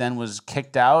school, but then was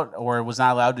kicked out or was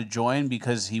not allowed to join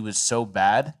because he was so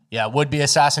bad. Yeah, would-be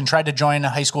assassin tried to join a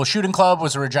high school shooting club,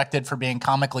 was rejected for being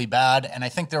comically bad. And I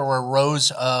think there were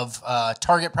rows of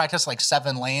target practice, like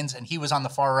 7 lanes, and he was on the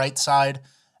far right side,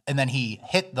 and then he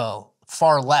hit the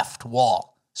far left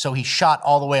wall. So he shot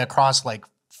all the way across like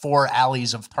 4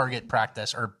 alleys of target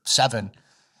practice, or 7.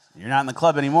 You're not in the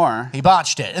club anymore. He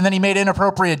botched it. And then he made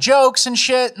inappropriate jokes and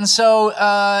shit. And so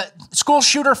school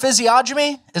shooter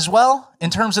physiognomy as well, in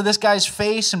terms of this guy's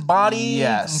face and body.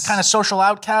 Yes. And kind of social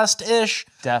outcast-ish.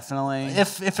 Definitely.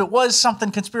 If it was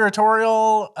something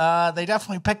conspiratorial, they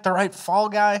definitely picked the right fall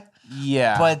guy.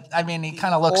 Yeah. But, I mean, he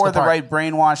kind of looks or the the part. right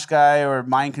brainwashed guy or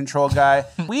mind control guy.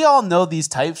 We all know these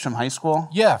types from high school.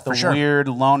 Yeah, the for sure. weird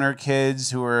loner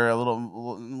kids who are a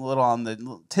little on the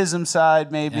tism side,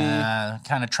 maybe.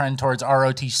 Kind of trend towards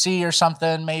ROTC or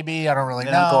something, maybe. I don't really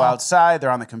know. They don't go outside.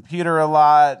 They're on the computer a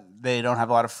lot. They don't have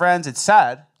a lot of friends. It's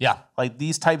sad. Yeah. Like,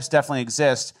 these types definitely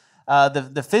exist.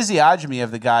 The physiognomy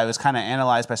of the guy was kind of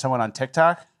analyzed by someone on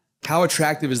TikTok. How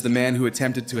attractive is the man who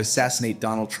attempted to assassinate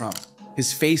Donald Trump?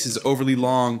 His face is overly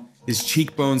long, his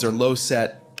cheekbones are low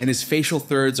set, and his facial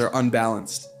thirds are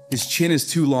unbalanced. His chin is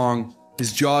too long,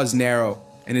 his jaw is narrow,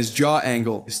 and his jaw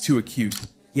angle is too acute.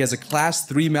 He has a class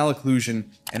 3 malocclusion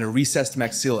and a recessed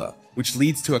maxilla, which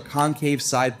leads to a concave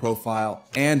side profile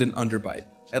and an underbite.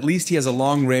 At least he has a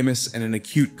long ramus and an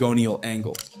acute gonial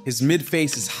angle. His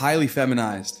mid-face is highly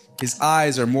feminized, his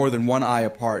eyes are more than 1 eye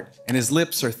apart, and his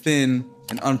lips are thin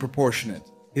and unproportionate.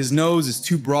 His nose is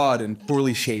too broad and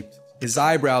poorly shaped. His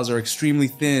eyebrows are extremely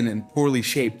thin and poorly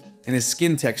shaped, and his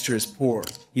skin texture is poor.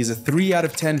 He is a 3 out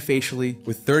of 10 facially,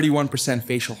 with 31%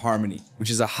 facial harmony,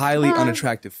 which is a highly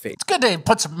unattractive face. It's good to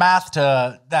put some math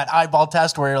to that eyeball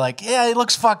test where you're like, yeah, he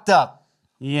looks fucked up.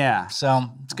 Yeah. So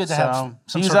it's good to have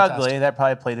some He's sort of ugly. test. That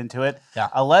probably played into it. Yeah.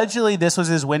 Allegedly, this was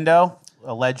his window.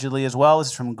 Allegedly as well. This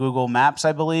is from Google Maps,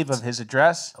 I believe, of his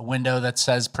address. A window that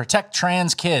says protect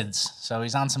trans kids. So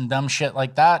he's on some dumb shit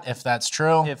like that, if that's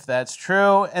true. If that's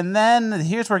true. And then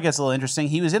here's where it gets a little interesting.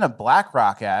 He was in a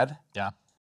BlackRock ad. Yeah.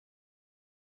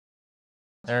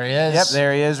 There he is. Yep,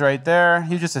 there he is right there.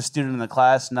 He was just a student in the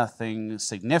class, nothing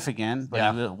significant,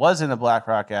 but he was in a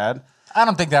BlackRock ad. I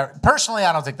don't think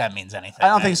that means anything. I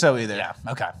don't think so either. Yeah,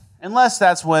 okay. Unless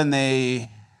that's when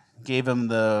they gave him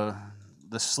the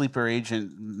sleeper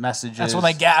agent messages. That's when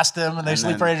they gassed him and they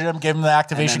sleeper agented him, gave him the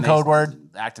activation code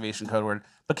word. Activation code word.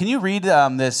 But can you read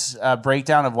this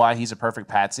breakdown of why he's a perfect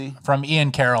patsy? From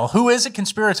Ian Carroll, who is a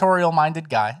conspiratorial-minded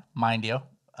guy, mind you.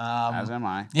 As am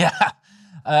I. Yeah.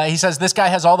 He says, this guy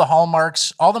has all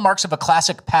the marks of a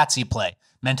classic patsy play.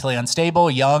 Mentally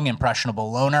unstable, young, impressionable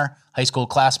loner. High school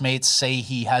classmates say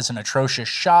he has an atrocious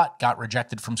shot, got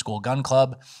rejected from school gun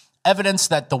club. Evidence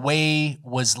that the way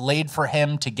was laid for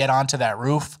him to get onto that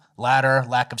roof, ladder,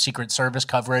 lack of Secret Service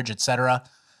coverage, etc.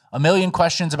 A million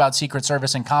questions about Secret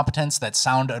Service incompetence that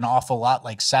sound an awful lot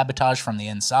like sabotage from the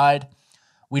inside.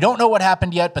 We don't know what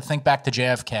happened yet, but think back to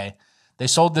JFK. They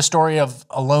sold the story of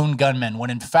a lone gunman, when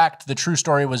in fact the true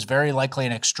story was very likely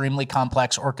an extremely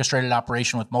complex orchestrated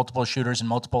operation with multiple shooters and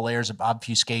multiple layers of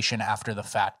obfuscation after the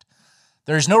fact.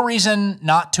 There's no reason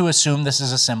not to assume this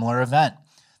is a similar event.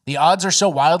 The odds are so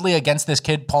wildly against this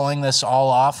kid pulling this all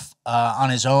off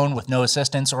on his own with no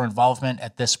assistance or involvement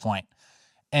at this point.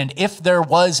 And if there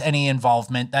was any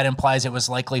involvement, that implies it was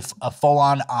likely a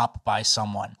full-on op by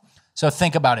someone. So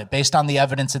think about it. Based on the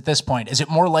evidence at this point, is it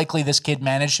more likely this kid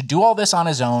managed to do all this on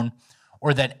his own,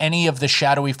 or that any of the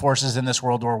shadowy forces in this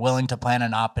world were willing to plan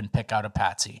an op and pick out a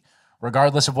patsy?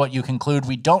 Regardless of what you conclude,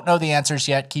 we don't know the answers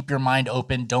yet. Keep your mind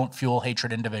open. Don't fuel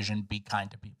hatred and division. Be kind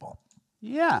to people.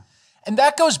 Yeah. And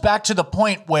that goes back to the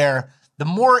point where the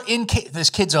more this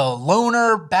kid's a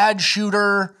loner, bad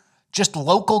shooter, just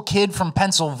local kid from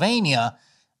Pennsylvania,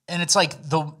 And it's like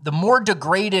the more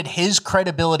degraded his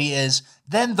credibility is,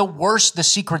 then the worse the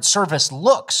Secret Service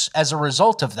looks as a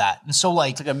result of that. And so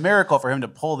like... It's like a miracle for him to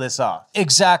pull this off.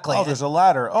 Exactly. Oh, there's a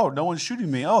ladder. Oh, no one's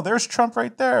shooting me. Oh, there's Trump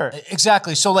right there.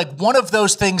 Exactly. So like one of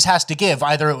those things has to give.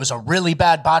 Either it was a really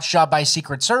bad botch job by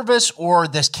Secret Service, or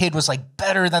this kid was like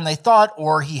better than they thought,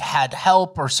 or he had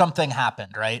help, or something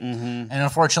happened, right? And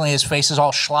unfortunately his face is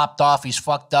all slopped off. He's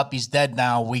fucked up. He's dead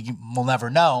now. We'll never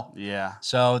know. Yeah.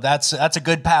 So that's a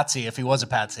good patsy if he was a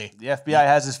patsy. The FBI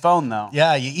has his phone though.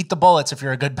 Yeah, you eat the bullets if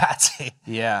you're a good patsy.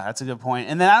 Yeah, that's a good point.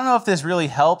 And then I don't know if this really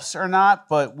helps or not,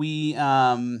 but we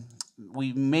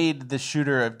made the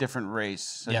shooter of different race.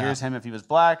 So here's him if he was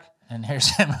black. And here's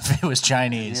him if he was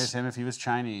Chinese. And here's him if he was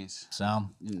Chinese. So,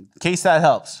 in case that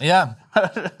helps. Yeah.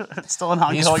 It's still an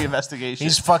ongoing investigation.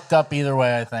 He's fucked up either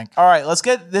way, I think. All right,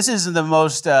 this is the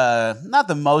most, not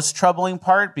the most troubling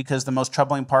part, because the most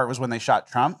troubling part was when they shot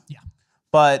Trump. Yeah.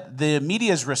 But the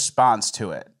media's response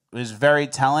to it was very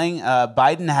telling.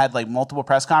 Biden had like multiple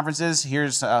press conferences.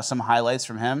 Here's some highlights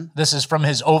from him. This is from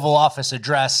his Oval Office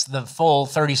address, the full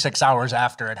 36 hours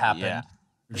after it happened. Yeah.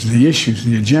 There's the issues,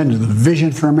 the agenda, the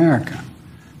vision for America.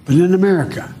 But in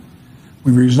America,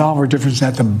 we resolve our differences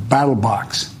at the battle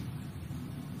box.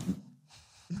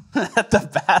 At the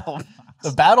battle box.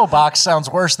 The battle box sounds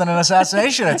worse than an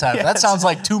assassination attempt. Yes. That sounds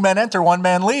like 2 men enter, 1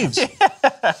 man leaves.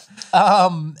 Yeah.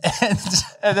 And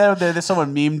then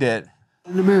someone memed it.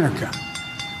 In America,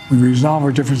 we resolve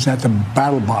our differences at the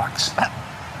battle box.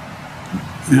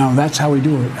 You know, that's how we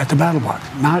do it, at the battle box,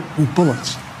 not with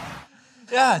bullets.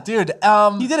 Yeah, dude.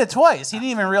 He did it twice. He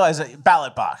didn't even realize it.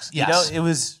 Ballot box. Yes. You know, it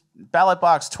was ballot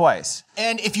box twice.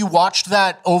 And if you watched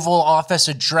that Oval Office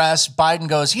address, Biden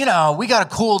goes, you know, we got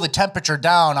to cool the temperature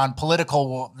down on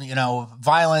political, you know,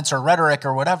 violence or rhetoric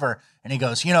or whatever. And he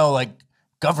goes, you know, like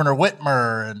Governor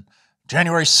Whitmer and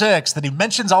January 6th. And he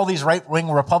mentions all these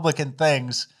right-wing Republican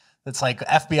things. That's like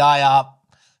FBI op,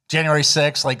 January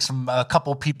 6th, like a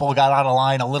couple people got out of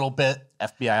line a little bit.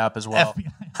 FBI op as well.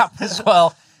 FBI op as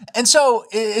well. And so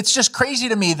it's just crazy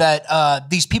to me that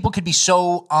these people could be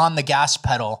so on the gas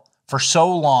pedal for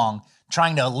so long,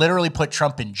 trying to literally put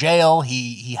Trump in jail.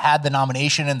 He had the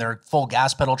nomination and they're full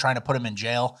gas pedal trying to put him in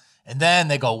jail. And then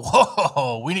they go,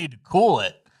 whoa, we need to cool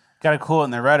it. Got to cool it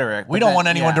in their rhetoric. We don't want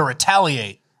anyone to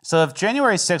retaliate. So if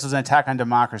January 6th was an attack on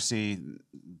democracy,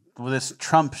 with this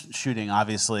Trump shooting,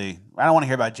 obviously, I don't want to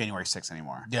hear about January 6th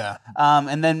anymore. Yeah.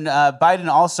 And then Biden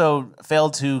also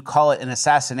failed to call it an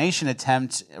assassination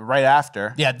attempt right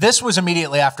after. Yeah, this was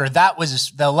immediately after. That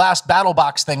was the last battle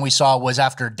box thing we saw was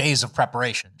after days of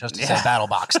preparation, just to say battle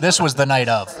box. This was the night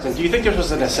of. Do you think this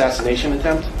was an assassination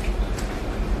attempt?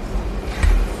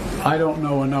 I don't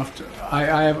know enough to.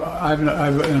 I have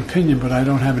an opinion, but I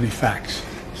don't have any facts.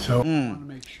 So.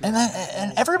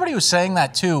 And everybody was saying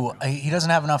that too. He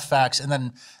doesn't have enough facts. And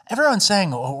then everyone's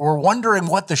saying we're wondering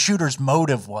what the shooter's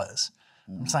motive was.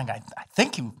 I'm saying I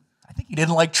think he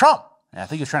didn't like Trump. Yeah, I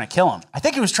think he was trying to kill him. I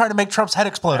think he was trying to make Trump's head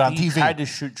explode on TV. He tried to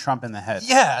shoot Trump in the head.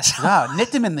 Yes. Wow,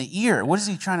 nicked him in the ear. What is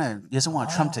he trying to? He doesn't want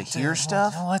Trump to hear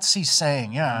stuff. Well, what's he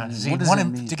saying? Yeah. Does he What does want it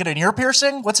him mean? to get an ear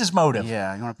piercing? What's his motive?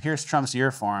 Yeah, you want to pierce Trump's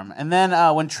ear for him. And then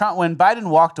when Biden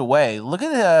walked away, look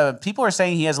at people are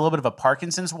saying he has a little bit of a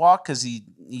Parkinson's walk because he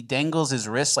dangles his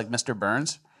wrist like Mr.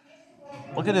 Burns.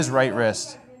 Look at his right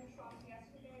wrist.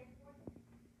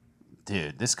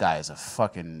 Dude, this guy is a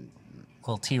fucking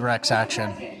little T-Rex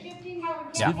action.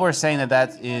 So people are saying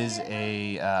that is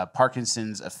a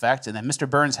Parkinson's effect, and then Mr.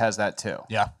 Burns has that too.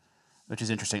 Yeah. Which is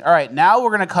interesting. All right, now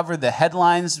we're going to cover the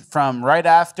headlines from right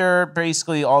after,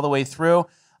 basically all the way through.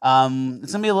 It's going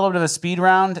to be a little bit of a speed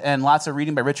round and lots of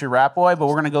reading by Richard Rapboy, but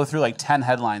we're going to go through like 10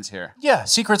 headlines here. Yeah,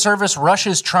 Secret Service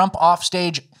rushes Trump off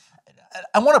stage.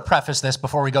 I want to preface this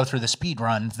before we go through the speed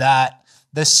run that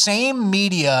the same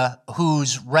media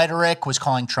whose rhetoric was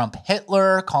calling Trump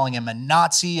Hitler, calling him a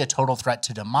Nazi, a total threat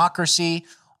to democracy,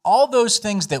 all those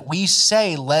things that we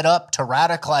say led up to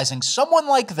radicalizing someone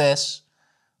like this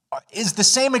is the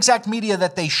same exact media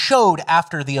that they showed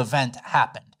after the event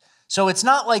happened. So it's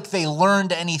not like they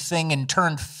learned anything and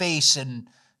turned face and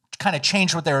kind of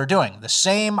changed what they were doing. The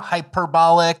same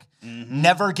hyperbolic,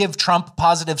 never give Trump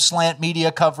positive slant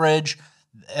media coverage,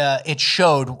 it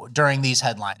showed during these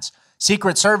headlines.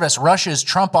 Secret Service rushes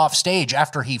Trump off stage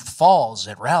after he falls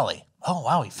at rally. Oh,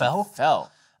 wow, he fell? He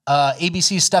fell.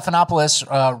 ABC's Stephanopoulos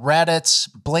Raditz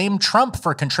blamed Trump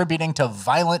for contributing to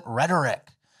violent rhetoric.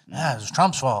 Yeah, it was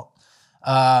Trump's fault.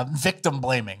 Victim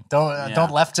blaming. Don't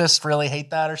leftists really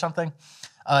hate that or something?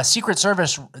 Secret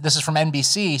Service, this is from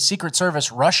NBC, Secret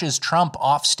Service rushes Trump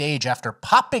off stage after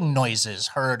popping noises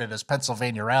heard at his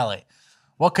Pennsylvania rally.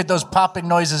 What could those popping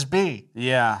noises be?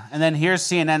 Yeah. And then here's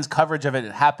CNN's coverage of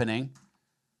it happening.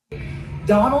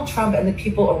 Donald Trump and the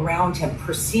people around him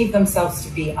perceive themselves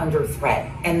to be under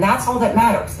threat. And that's all that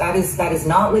matters. That is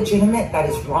not legitimate. That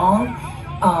is wrong.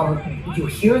 You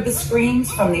hear the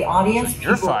screams from the audience.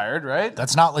 You're fired, right?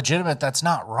 That's not legitimate. That's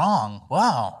not wrong.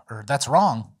 Wow. Or that's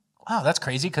wrong. Wow, that's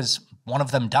crazy because one of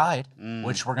them died,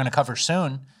 which we're going to cover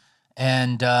soon.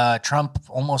 And Trump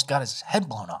almost got his head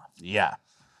blown off. Yeah.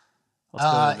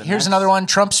 Here's another one.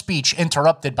 Trump's speech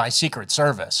interrupted by Secret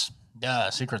Service.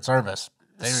 Secret Service.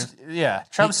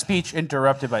 Trump's speech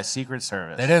interrupted by Secret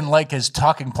Service. They didn't like his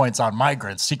talking points on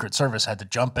migrants. Secret Service had to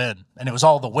jump in. And it was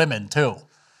all the women, too.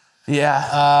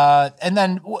 Yeah. And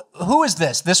then who is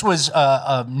this? This was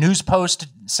a news post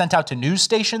sent out to news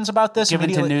stations about this?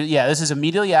 This is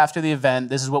immediately after the event.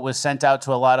 This is what was sent out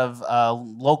to a lot of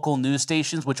local news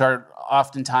stations, which are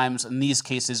oftentimes, in these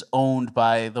cases, owned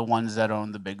by the ones that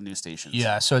own the big news stations.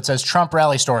 Yeah, so it says Trump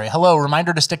rally story. Hello,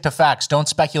 reminder to stick to facts. Don't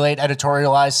speculate,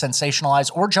 editorialize,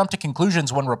 sensationalize, or jump to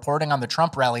conclusions when reporting on the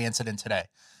Trump rally incident today.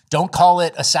 Don't call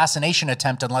it assassination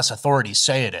attempt unless authorities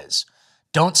say it is.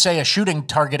 Don't say a shooting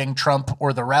targeting Trump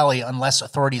or the rally unless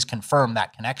authorities confirm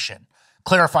that connection.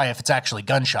 Clarify if it's actually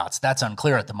gunshots. That's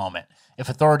unclear at the moment. If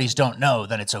authorities don't know,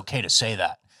 then it's okay to say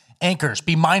that. Anchors,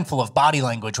 be mindful of body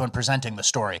language when presenting the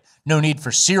story. No need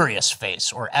for serious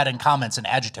face or adding comments and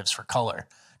adjectives for color.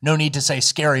 No need to say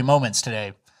scary moments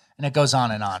today. And it goes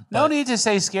on and on. No need to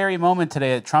say scary moment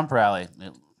today at Trump rally.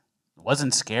 It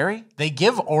wasn't scary. They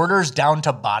give orders down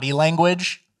to body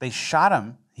language. They shot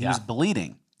him. He was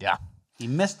bleeding. Yeah. He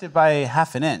missed it by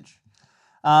half an inch.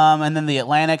 And then The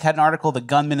Atlantic had an article, The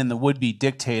Gunman and the Would-Be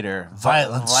Dictator.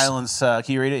 Violence. Can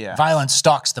you read it? Yeah. Violence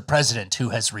stalks the president who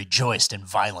has rejoiced in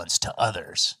violence to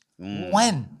others.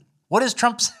 When? What is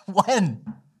Trump's... When?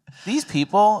 These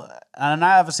people, and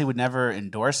I obviously would never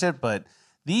endorse it, but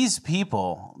these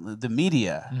people, the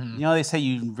media, you know, they say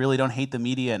you really don't hate the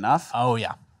media enough. Oh,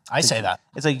 yeah. I say that.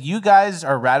 It's like you guys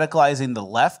are radicalizing the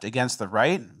left against the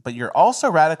right, but you're also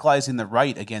radicalizing the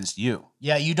right against you.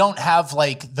 Yeah, you don't have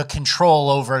like the control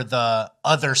over the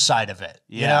other side of it.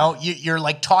 You know, you're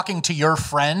like talking to your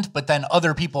friend, but then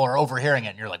other people are overhearing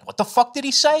it. And you're like, what the fuck did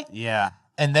he say? Yeah.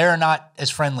 And they're not as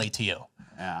friendly to you.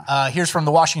 Yeah. Here's from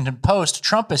the Washington Post.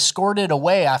 Trump escorted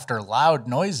away after loud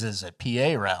noises at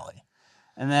PA rally.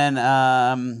 And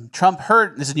then Trump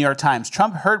hurt, this is New York Times,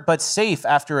 Trump hurt but safe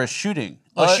after a shooting.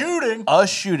 A shooting? A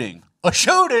shooting. A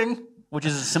shooting? Which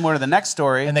is similar to the next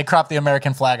story. And they cropped the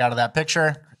American flag out of that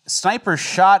picture. Sniper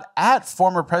shot at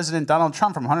former President Donald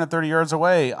Trump from 130 yards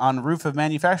away on roof of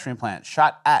manufacturing plant.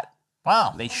 Shot at.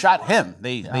 Wow. They shot him.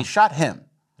 They shot him.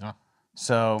 Yeah.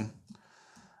 So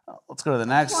let's go to the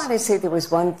next. I want to say there was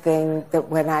one thing that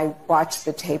when I watched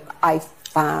the tape, I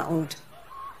found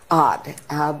odd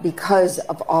because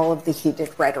of all of the heated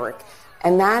rhetoric.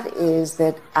 And that is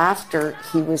that after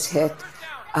he was hit,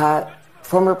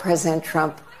 former President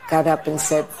Trump got up and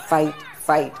said, fight,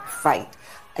 fight, fight.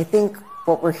 I think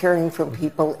what we're hearing from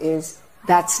people is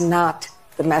that's not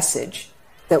the message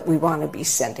that we want to be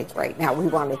sending right now. We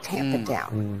want to tamp it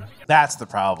down. That's the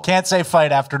problem. Can't say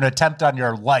fight after an attempt on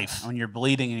your life. When you're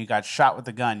bleeding and you got shot with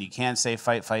a gun, you can't say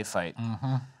fight, fight, fight.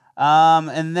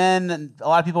 And then a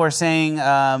lot of people are saying,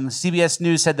 CBS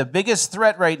News said the biggest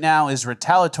threat right now is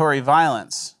retaliatory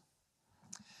violence.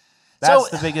 That's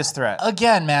the biggest threat.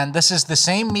 Again, man, this is the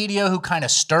same media who kind of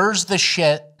stirs the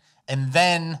shit and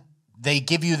then they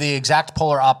give you the exact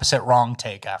polar opposite wrong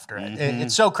take after it.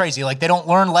 It's so crazy. Like they don't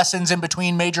learn lessons in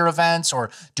between major events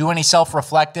or do any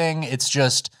self-reflecting. It's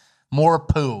just more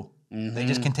poo. They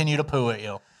just continue to poo at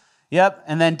you. Yep,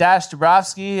 and then Dash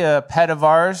Dabrowski, a pet of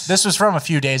ours. This was from a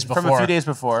few days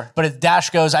before. But Dash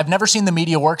goes, I've never seen the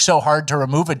media work so hard to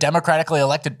remove a democratically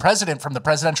elected president from the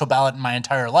presidential ballot in my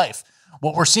entire life.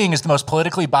 What we're seeing is the most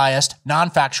politically biased,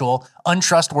 non-factual,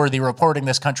 untrustworthy reporting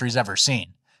this country's ever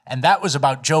seen. And that was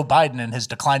about Joe Biden and his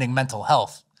declining mental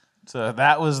health. So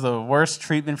that was the worst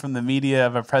treatment from the media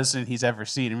of a president he's ever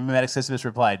seen. And Medic Sisyphus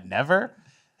replied, never?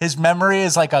 His memory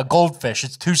is like a goldfish.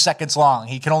 It's 2 seconds long.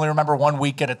 He can only remember 1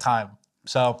 week at a time.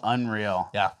 So unreal.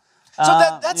 Yeah.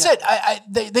 So that's it.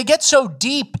 They get so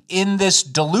deep in this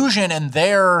delusion and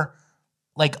their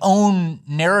like own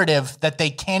narrative that they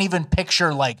can't even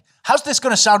picture like, how's this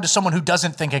going to sound to someone who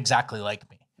doesn't think exactly like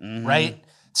me? Right?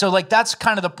 So like that's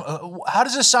kind of the how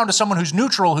does this sound to someone who's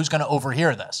neutral who's going to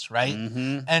overhear this, right?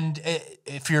 And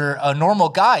if you're a normal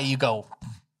guy, you go,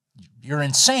 you're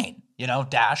insane. You know,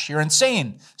 Dash, you're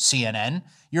insane. CNN,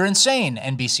 you're insane.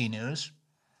 NBC News.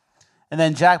 And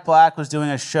then Jack Black was doing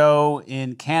a show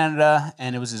in Canada,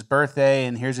 and it was his birthday,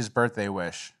 and here's his birthday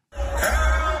wish.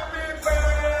 Happy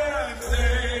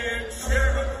birthday,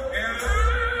 sugar.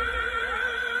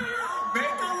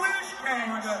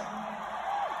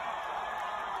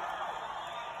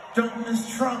 Don't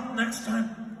miss Trump next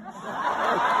time.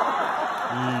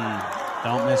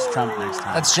 Don't miss Trump next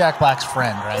time. That's Jack Black's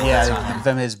friend, right? Yeah,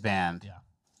 from his band.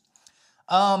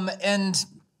 Yeah. And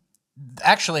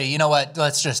actually, you know what?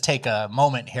 Let's just take a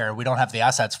moment here. We don't have the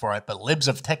assets for it, but Libs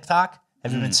of TikTok,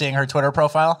 have you been seeing her Twitter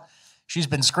profile? She's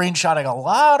been screenshotting a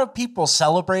lot of people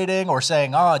celebrating or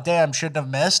saying, oh, damn, shouldn't have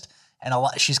missed. And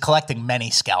she's collecting many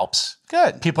scalps.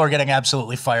 Good. People are getting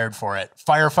absolutely fired for it.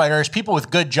 Firefighters, people with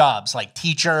good jobs like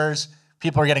teachers,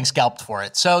 people are getting scalped for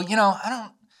it. So, you know, I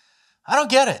don't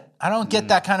get it. I don't get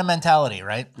that kind of mentality,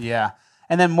 right? Yeah.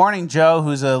 And then Morning Joe,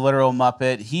 who's a literal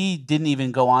Muppet, he didn't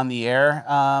even go on the air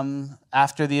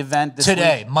after the event this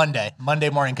Today, week. Monday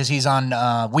morning, because he's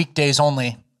on weekdays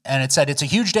only. And it said, it's a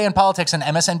huge day in politics, and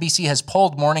MSNBC has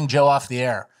pulled Morning Joe off the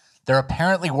air. They're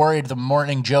apparently worried the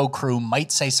Morning Joe crew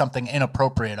might say something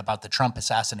inappropriate about the Trump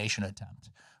assassination attempt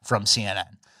from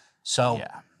CNN. So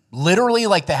literally,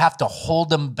 like, they have to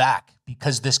hold him back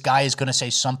because this guy is going to say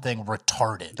something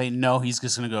retarded. They know he's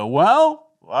just going to go,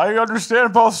 well, I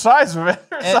understand both sides of it.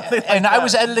 And I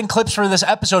was editing clips for this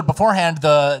episode beforehand,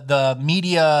 the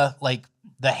media, like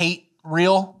the hate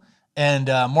reel. And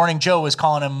Morning Joe was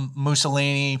calling him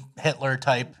Mussolini, Hitler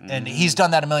type. And he's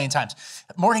done that a million times.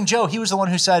 Morning Joe, he was the one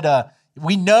who said,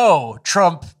 we know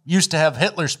Trump used to have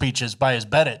Hitler speeches by his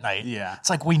bed at night. Yeah. It's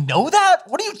like, we know that?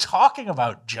 What are you talking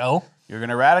about, Joe? You're going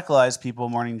to radicalize people,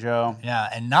 Morning Joe. Yeah,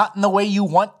 and not in the way you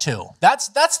want to. That's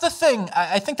the thing.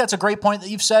 I think that's a great point that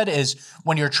you've said is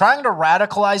when you're trying to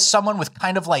radicalize someone with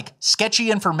kind of like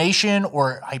sketchy information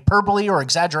or hyperbole or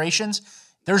exaggerations,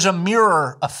 there's a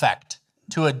mirror effect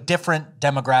to a different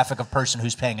demographic of person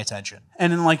who's paying attention.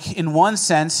 And in one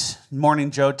sense, Morning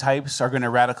Joe types are going to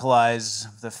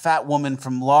radicalize the fat woman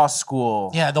from law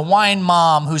school. Yeah, the wine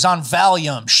mom who's on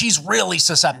Valium. She's really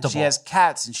susceptible. And she has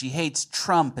cats and she hates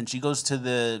Trump and she goes to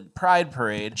the Pride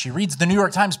Parade. She reads the New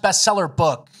York Times bestseller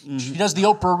book. She does the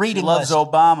Oprah reading list.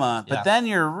 Loves Obama. Yeah. But then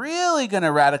you're really going to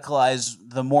radicalize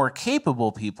the more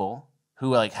capable people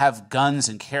who like have guns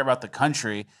and care about the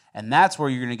country. And that's where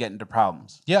you're going to get into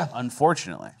problems. Yeah.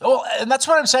 Unfortunately. Well, and that's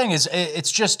what I'm saying is it's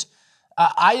just,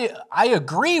 I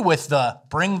agree with the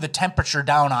bring the temperature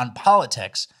down on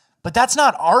politics, but that's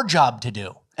not our job to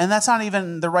do. And that's not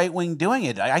even the right wing doing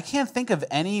it. I can't think of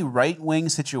any right wing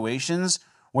situations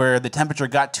where the temperature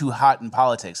got too hot in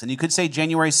politics. And you could say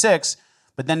January 6th,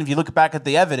 but then if you look back at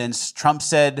the evidence, Trump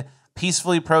said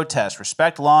peacefully protest,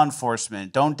 respect law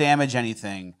enforcement, don't damage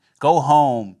anything, go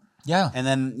home. Yeah. And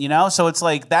then, you know, so it's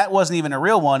like that wasn't even a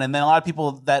real one. And then a lot of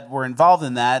people that were involved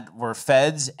in that were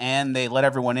feds and they let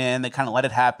everyone in. They kind of let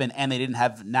it happen and they didn't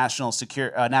have National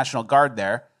Guard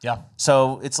there. Yeah.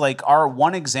 So it's like our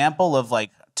one example of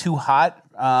like too hot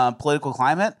political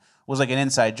climate was like an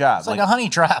inside job. It's like a honey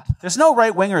trap. There's no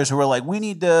right wingers who are like, we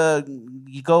need to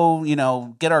go, you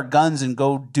know, get our guns and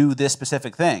go do this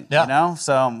specific thing. Yeah. You know?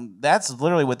 So that's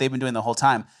literally what they've been doing the whole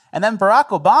time. And then Barack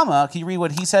Obama, can you read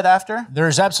what he said after? There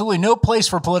is absolutely no place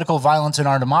for political violence in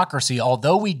our democracy.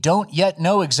 Although we don't yet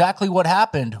know exactly what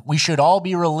happened, we should all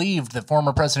be relieved that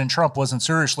former President Trump wasn't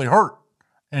seriously hurt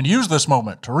and use this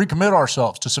moment to recommit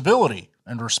ourselves to civility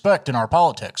and respect in our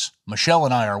politics. Michelle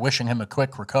and I are wishing him a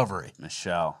quick recovery.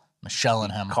 Michelle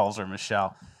and him. He calls her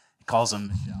Michelle. He calls him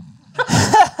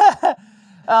Michelle.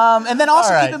 And then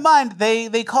also keep in mind,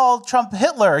 they call Trump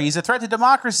Hitler. He's a threat to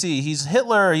democracy. He's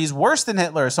Hitler. He's worse than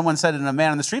Hitler. Someone said in a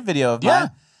Man on the Street video of mine.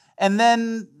 And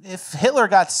then if Hitler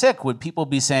got sick, would people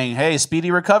be saying, hey, speedy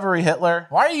recovery, Hitler?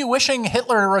 Why are you wishing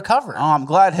Hitler to recover? Oh, I'm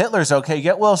glad Hitler's okay.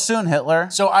 Get well soon, Hitler.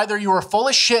 So either you were full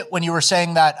of shit when you were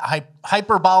saying that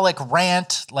hyperbolic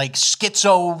rant, like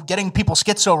schizo, getting people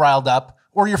schizo riled up,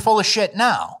 or you're full of shit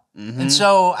now. And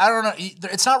so, I don't know,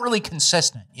 it's not really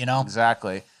consistent, you know?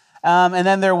 Exactly. And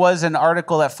then there was an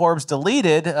article that Forbes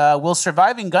deleted. Will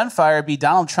surviving gunfire be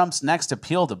Donald Trump's next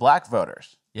appeal to black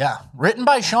voters? Yeah. Written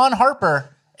by Sean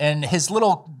Harper, and his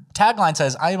little tagline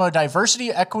says, I am a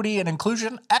diversity, equity, and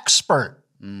inclusion expert.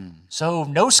 So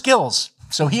no skills.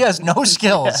 So he has no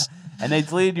skills. Yeah. And they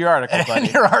deleted your article, buddy.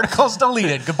 And your article's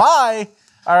deleted. Goodbye.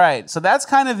 All right, so that's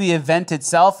kind of the event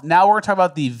itself. Now we're talking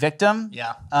about the victim.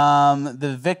 Yeah.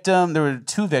 The victim, there were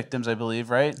 2 victims, I believe,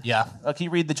 right? Yeah. Can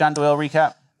you read the John Doyle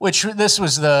recap? Which this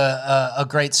was a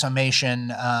great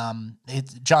summation.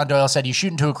 John Doyle said, you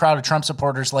shoot into a crowd of Trump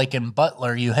supporters like in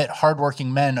Butler, you hit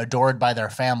hardworking men adored by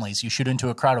their families. You shoot into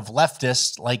a crowd of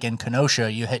leftists like in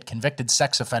Kenosha, you hit convicted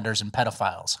sex offenders and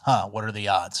pedophiles. What are the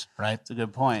odds, right? That's a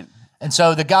good point. And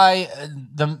so the guy,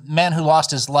 the man who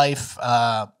lost his life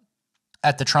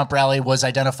at the Trump rally was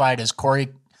identified as Corey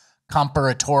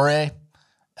Comparatore.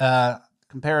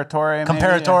 Comparatore, maybe?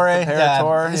 Comparatore.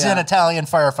 Yeah. He's an Italian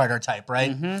firefighter type,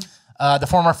 right? The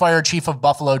former fire chief of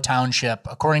Buffalo Township,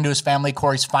 according to his family,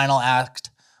 Corey's final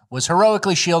act was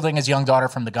heroically shielding his young daughter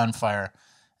from the gunfire.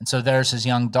 And so there's his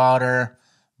young daughter.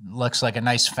 Looks like a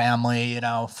nice family,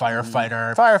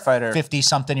 firefighter.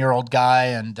 50-something-year-old guy.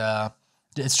 And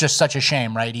it's just such a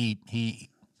shame, right? He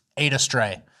ate a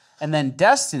stray. And then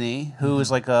Destiny, who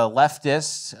is like a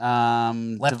leftist,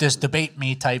 debate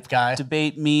me type guy.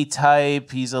 Debate me type.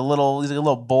 He's a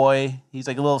little boy. He's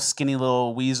like a little skinny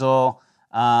little weasel.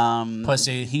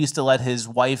 Pussy. He used to let his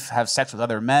wife have sex with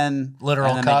other men.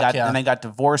 Literal and cuck, then they got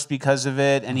divorced because of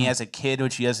it. And he has a kid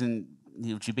which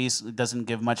he basically doesn't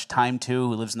give much time to,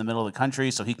 who lives in the middle of the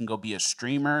country, so he can go be a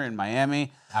streamer in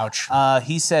Miami. Ouch.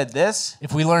 He said this.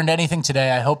 If we learned anything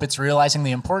today, I hope it's realizing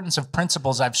the importance of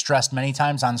principles I've stressed many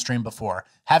times on stream before.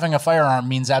 Having a firearm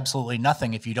means absolutely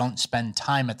nothing if you don't spend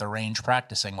time at the range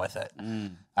practicing with it.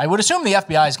 I would assume the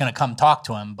FBI is going to come talk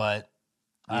to him, but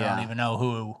I don't even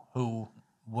know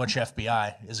which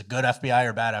FBI. Is it good FBI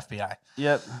or bad FBI?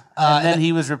 Yep. And then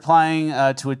he was replying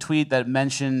to a tweet that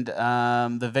mentioned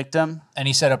the victim. And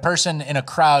he said, a person in a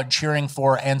crowd cheering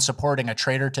for and supporting a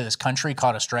traitor to this country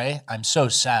caught a stray. I'm so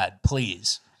sad.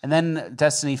 Please. And then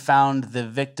Destiny found the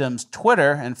victim's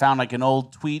Twitter and found like an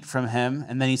old tweet from him.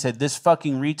 And then he said, this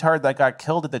fucking retard that got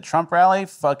killed at the Trump rally,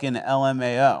 fucking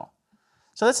LMAO.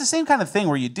 So that's the same kind of thing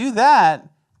where you do that,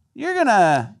 you're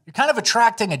kind of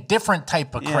attracting a different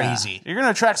type of crazy. You're going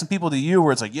to attract some people to you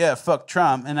where it's like, yeah, fuck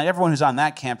Trump. And everyone who's on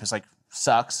that camp is like,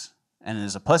 sucks and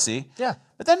is a pussy. Yeah.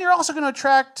 But then you're also going to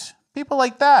attract people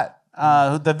like that,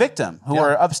 the victim, who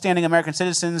are upstanding American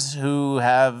citizens who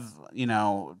have,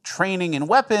 training in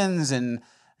weapons and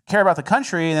care about the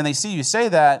country. And then they see you say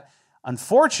that.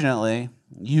 Unfortunately,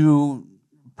 you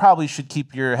probably should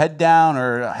keep your head down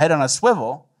or head on a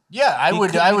swivel. Yeah, I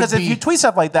would. Because if you tweet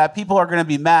stuff like that, people are going to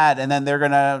be mad, and then they're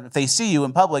going to, if they see you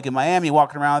in public in Miami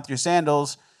walking around with your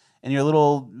sandals and your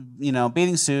little,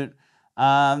 bathing suit,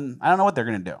 I don't know what they're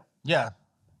going to do. Yeah,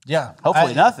 yeah.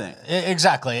 Hopefully nothing.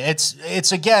 Exactly.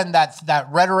 It's again that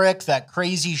rhetoric, that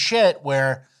crazy shit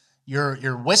where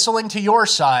you're whistling to your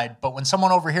side, but when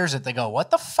someone overhears it, they go,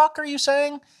 "What the fuck are you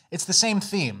saying?" It's the same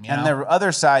theme. And the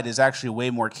other side is actually way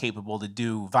more capable to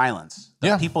do violence.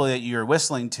 The people that you're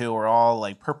whistling to are all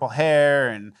like purple hair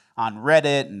and on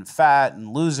Reddit and fat and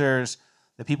losers.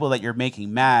 The people that you're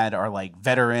making mad are like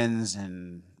veterans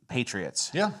and patriots.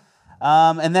 Yeah.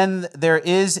 And then there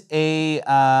was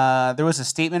a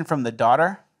statement from the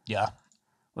daughter. Yeah.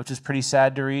 Which is pretty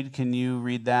sad to read. Can you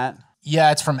read that?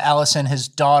 Yeah, it's from Allison, his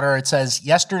daughter. It says,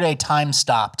 yesterday time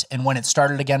stopped, and when it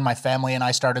started again, my family and I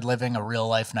started living a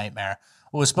real-life nightmare.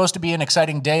 What was supposed to be an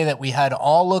exciting day that we had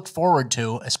all looked forward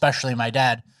to, especially my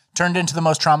dad, turned into the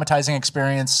most traumatizing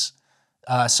experience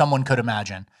someone could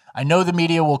imagine. I know the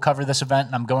media will cover this event,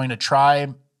 and I'm going to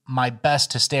try my best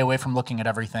to stay away from looking at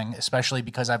everything, especially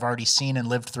because I've already seen and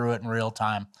lived through it in real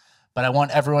time. But I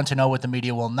want everyone to know what the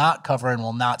media will not cover and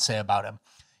will not say about him.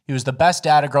 He was the best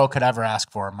dad a girl could ever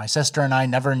ask for. My sister and I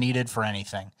never needed for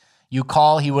anything. You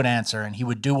call, he would answer, and he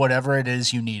would do whatever it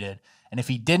is you needed. And if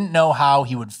he didn't know how,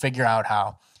 he would figure out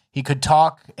how. He could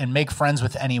talk and make friends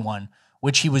with anyone,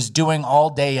 which he was doing all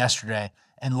day yesterday,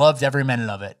 and loved every minute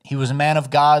of it. He was a man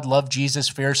of God, loved Jesus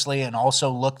fiercely, and also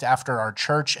looked after our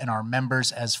church and our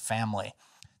members as family.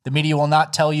 The media will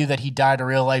not tell you that he died a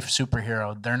real-life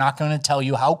superhero. They're not going to tell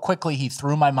you how quickly he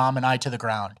threw my mom and I to the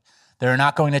ground. They're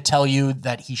not going to tell you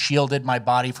that he shielded my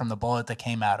body from the bullet that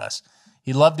came at us.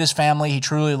 He loved his family. He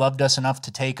truly loved us enough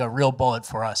to take a real bullet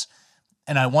for us.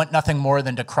 And I want nothing more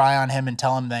than to cry on him and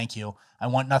tell him thank you. I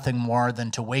want nothing more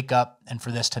than to wake up and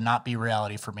for this to not be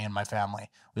reality for me and my family.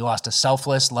 We lost a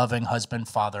selfless, loving husband,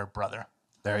 father, brother.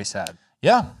 Very sad.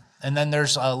 Yeah. And then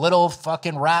there's a little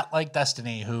fucking rat like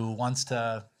Destiny who wants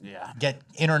to get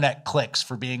internet clicks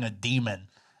for being a demon.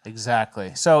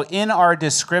 Exactly. So in our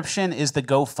description is the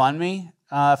GoFundMe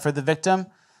for the victim.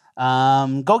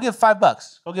 Go give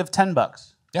 $5. Go give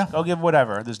 $10. Yeah. Go give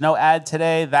whatever. There's no ad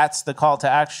today. That's the call to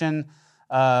action.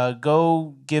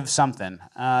 Go give something.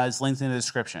 It's linked in the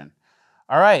description.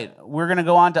 All right. We're going to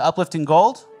go on to Uplifting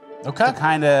Gold. Okay.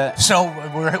 Kind of. So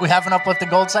we have an Uplifting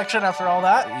Gold section after all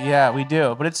that? Yeah, we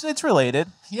do. But it's related.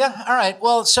 Yeah. All right.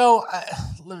 Well, so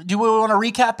do we want to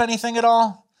recap anything at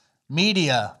all?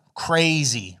 Media.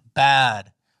 Crazy,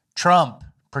 bad. Trump,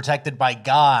 protected by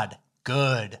God,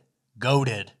 good,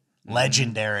 goated,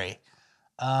 legendary.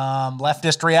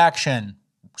 Leftist reaction,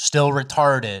 still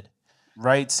retarded.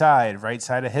 Right side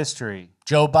of history.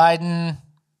 Joe Biden,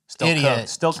 still idiot. Cooked.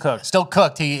 Still cooked. Still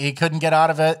cooked. He couldn't get out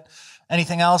of it.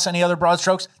 Anything else? Any other broad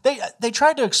strokes? They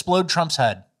tried to explode Trump's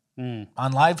head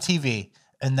on live TV,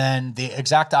 and then the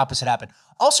exact opposite happened.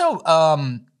 Also,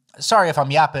 sorry if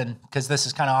I'm yapping because this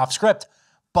is kind of off script,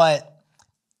 but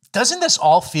doesn't this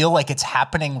all feel like it's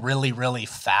happening really, really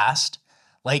fast?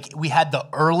 Like we had the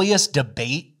earliest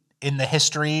debate in the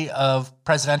history of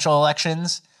presidential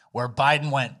elections where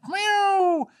Biden went,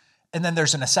 meow, and then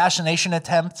there's an assassination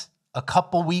attempt a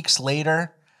couple weeks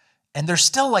later, and there's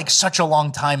still like such a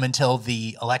long time until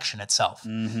the election itself.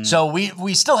 Mm-hmm. So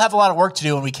we still have a lot of work to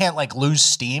do, and we can't like lose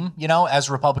steam, you know, as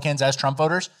Republicans, as Trump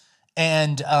voters.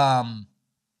 And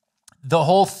the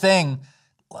whole thing,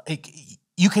 like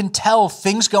you can tell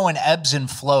things go in ebbs and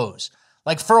flows.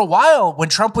 Like for a while when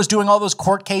Trump was doing all those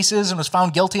court cases and was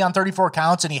found guilty on 34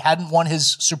 counts and he hadn't won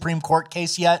his Supreme Court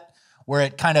case yet, where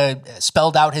it kind of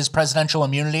spelled out his presidential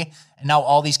immunity, and now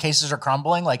all these cases are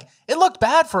crumbling, like it looked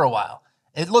bad for a while.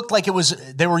 It looked like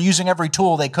they were using every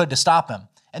tool they could to stop him,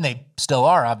 and they still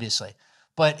are, obviously.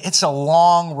 But it's a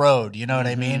long road, you know what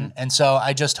I mean? And so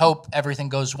I just hope everything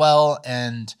goes well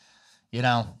and, you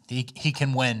know, he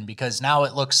can win, because now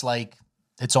it looks like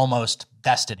it's almost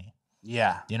destiny.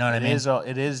 Yeah. You know what I mean?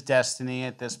 It is destiny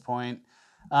at this point.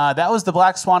 That was the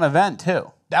Black Swan event,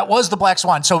 too. That was the Black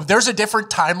Swan. So there's a different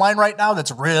timeline right now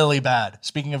that's really bad.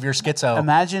 Speaking of your schizo.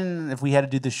 Imagine if we had to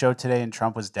do the show today and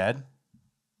Trump was dead.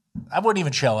 I wouldn't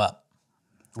even show up.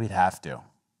 We'd have to.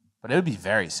 But it would be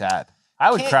very sad.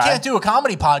 I would cry. Can't do a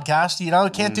comedy podcast, you know?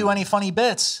 Can't do any funny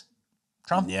bits.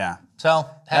 Trump. Yeah. So,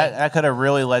 hey. That could have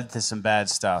really led to some bad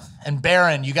stuff. And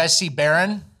Barron, you guys see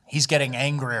Barron? He's getting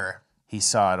angrier. He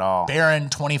saw it all. Barron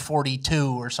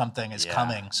 2042 or something is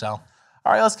coming, so...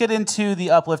 All right, let's get into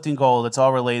the Uplifting Gold. It's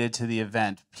all related to the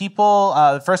event. People,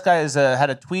 the first guy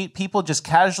had a tweet. People just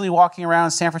casually walking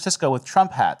around San Francisco with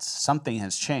Trump hats. Something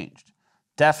has changed.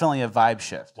 Definitely a vibe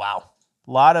shift. Wow.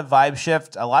 A lot of vibe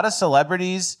shift. A lot of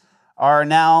celebrities are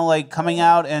now like coming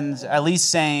out and at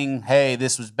least saying, hey,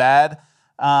 this was bad.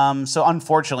 So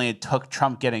unfortunately, it took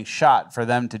Trump getting shot for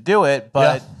them to do it.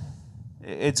 But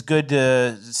it's good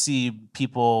to see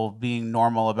people being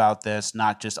normal about this,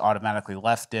 not just automatically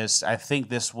leftists. I think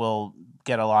this will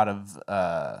get a lot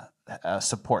of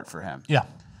support for him. Yeah.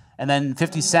 And then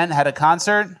 50 Cent had a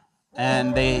concert,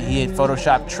 and he had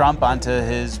photoshopped Trump onto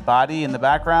his body in the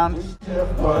background.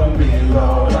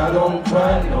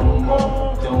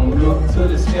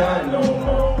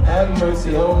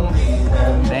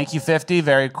 Thank you, 50.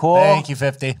 Very cool. Thank you,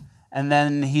 50. And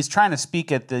then he's trying to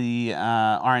speak at the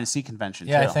RNC convention,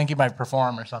 too. Yeah, I think he might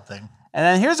perform or something. And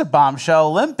then here's a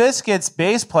bombshell. Limp Bizkit's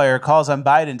bass player calls on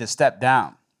Biden to step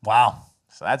down. Wow.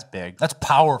 So that's big. That's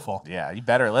powerful. Yeah, you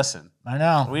better listen. I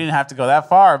know. We didn't have to go that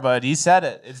far, but he said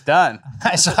it. It's done.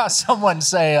 I saw someone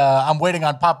say, I'm waiting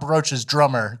on Papa Roach's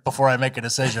drummer before I make a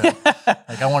decision.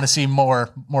 Like, I want to see more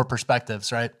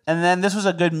perspectives, right? And then this was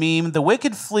a good meme. The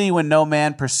wicked flee when no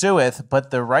man pursueth, but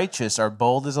the righteous are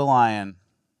bold as a lion.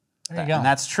 There you go. And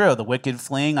that's true. The wicked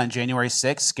fleeing on January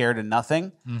 6th, scared of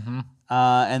nothing. Mm-hmm.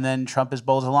 And then Trump is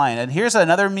bold as a lion. And here's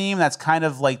another meme that's kind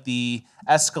of like the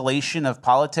escalation of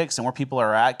politics and where people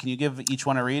are at. Can you give each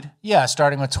one a read? Yeah,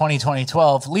 starting with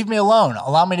 2012. Leave me alone.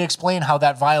 Allow me to explain how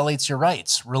that violates your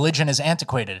rights. Religion is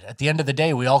antiquated. At the end of the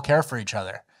day, we all care for each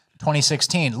other.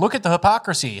 2016. Look at the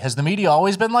hypocrisy. Has the media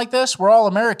always been like this? We're all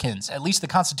Americans. At least the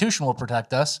Constitution will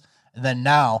protect us. And then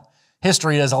now,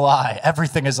 history is a lie.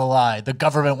 Everything is a lie. The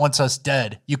government wants us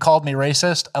dead. You called me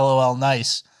racist? LOL,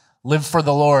 nice. Live for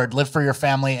the Lord. Live for your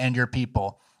family and your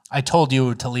people. I told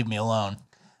you to leave me alone.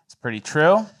 It's pretty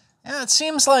true. Yeah, it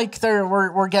seems like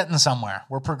we're getting somewhere.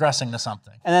 We're progressing to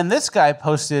something. And then this guy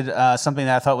posted something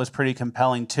that I thought was pretty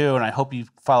compelling too, and I hope he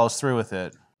follows through with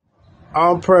it.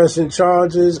 I'm pressing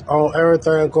charges on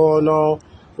everything going on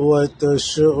with the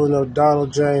shooting of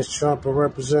Donald James Trump, a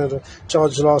representative.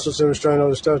 Charges lawsuits and restraining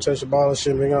order, step takes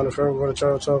abolishing, being on the federal court of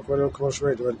child talk, whatever commercial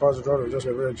rate, the deposit order,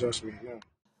 adjustment, readjustment. Yeah.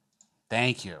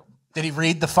 Thank you. Did he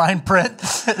read the fine print?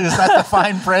 Is that the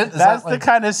fine print? That's the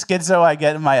kind of schizo I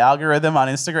get in my algorithm on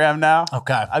Instagram now.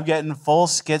 Okay. I'm getting full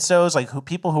schizos, like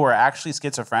people who are actually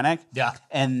schizophrenic. Yeah.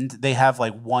 And they have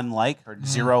like 1 like or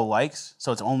 0 likes,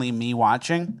 so it's only me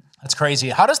watching. That's crazy.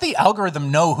 How does the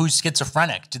algorithm know who's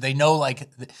schizophrenic? Do they know, like,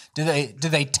 do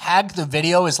they tag the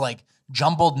video as like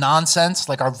jumbled nonsense?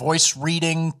 Like our voice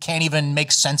reading can't even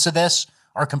make sense of this.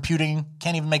 Our computing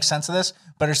can't even make sense of this.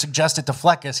 Better suggest it to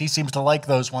Fleccas. He seems to like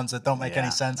those ones that don't make any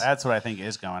sense. That's what I think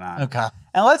is going on. Okay.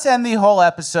 And let's end the whole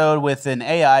episode with an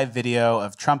AI video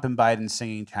of Trump and Biden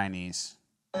singing Chinese.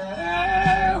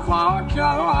 花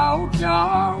悄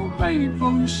悄，北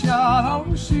风萧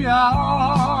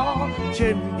萧，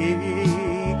天地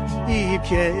一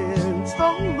片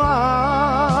苍茫。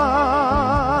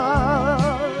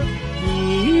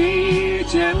一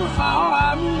剑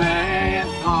寒梅，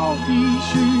好比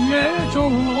雪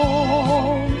中。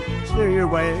虽然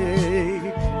为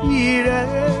一人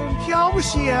飘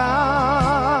下。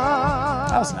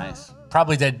 That was nice.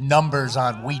 Probably did numbers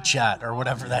on WeChat or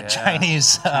whatever that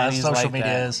Chinese social like media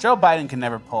that. is. Joe Biden can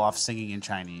never pull off singing in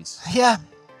Chinese. Yeah,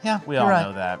 We all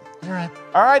know that. You're right.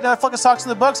 All right, now Fleccas Talks in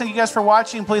the books. Thank you guys for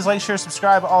watching. Please like, share,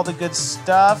 subscribe, all the good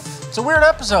stuff. It's a weird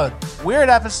episode. Weird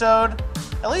episode.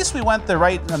 At least we went the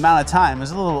right amount of time. It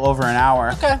was a little over an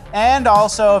hour. Okay. And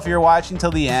also, if you're watching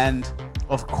till the end,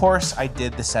 of course, I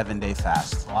did the 7-day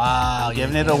fast. Wow, I'm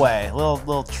giving it away. A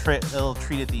little treat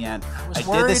at the end. I did the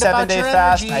worried about 7-day your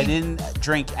fast. energy. I didn't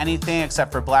drink anything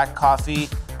except for black coffee.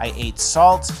 I ate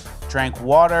salt, drank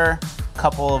water, a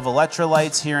couple of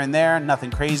electrolytes here and there.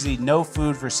 Nothing crazy. No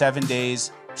food for 7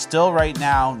 days. Still right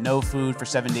now, no food for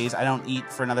 7 days. I don't eat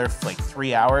for another like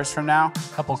 3 hours from now.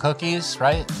 Couple cookies,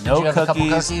 right? No Did you have a couple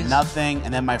cookies, nothing.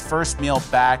 And then my first meal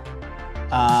back,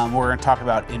 we're going to talk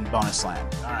about in bonus land.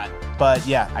 All right. But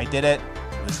yeah, I did it.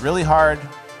 It was really hard.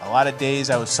 A lot of days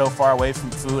I was so far away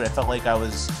from food. I felt like I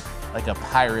was like a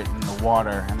pirate in the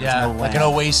water. And there's no land. Like an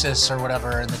oasis or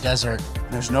whatever in the desert.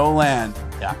 There's no land.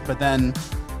 Yeah. But then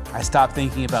I stopped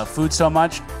thinking about food so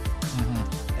much,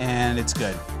 and it's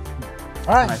good.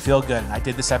 All right. And I feel good. I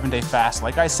did the 7-day fast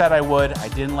like I said I would. I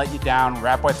didn't let you down.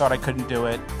 Rap Boy thought I couldn't do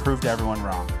it. Proved everyone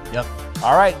wrong. Yep.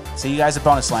 All right. See you guys at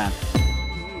Bonus Land.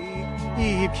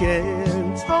 一片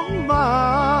苍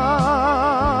茫。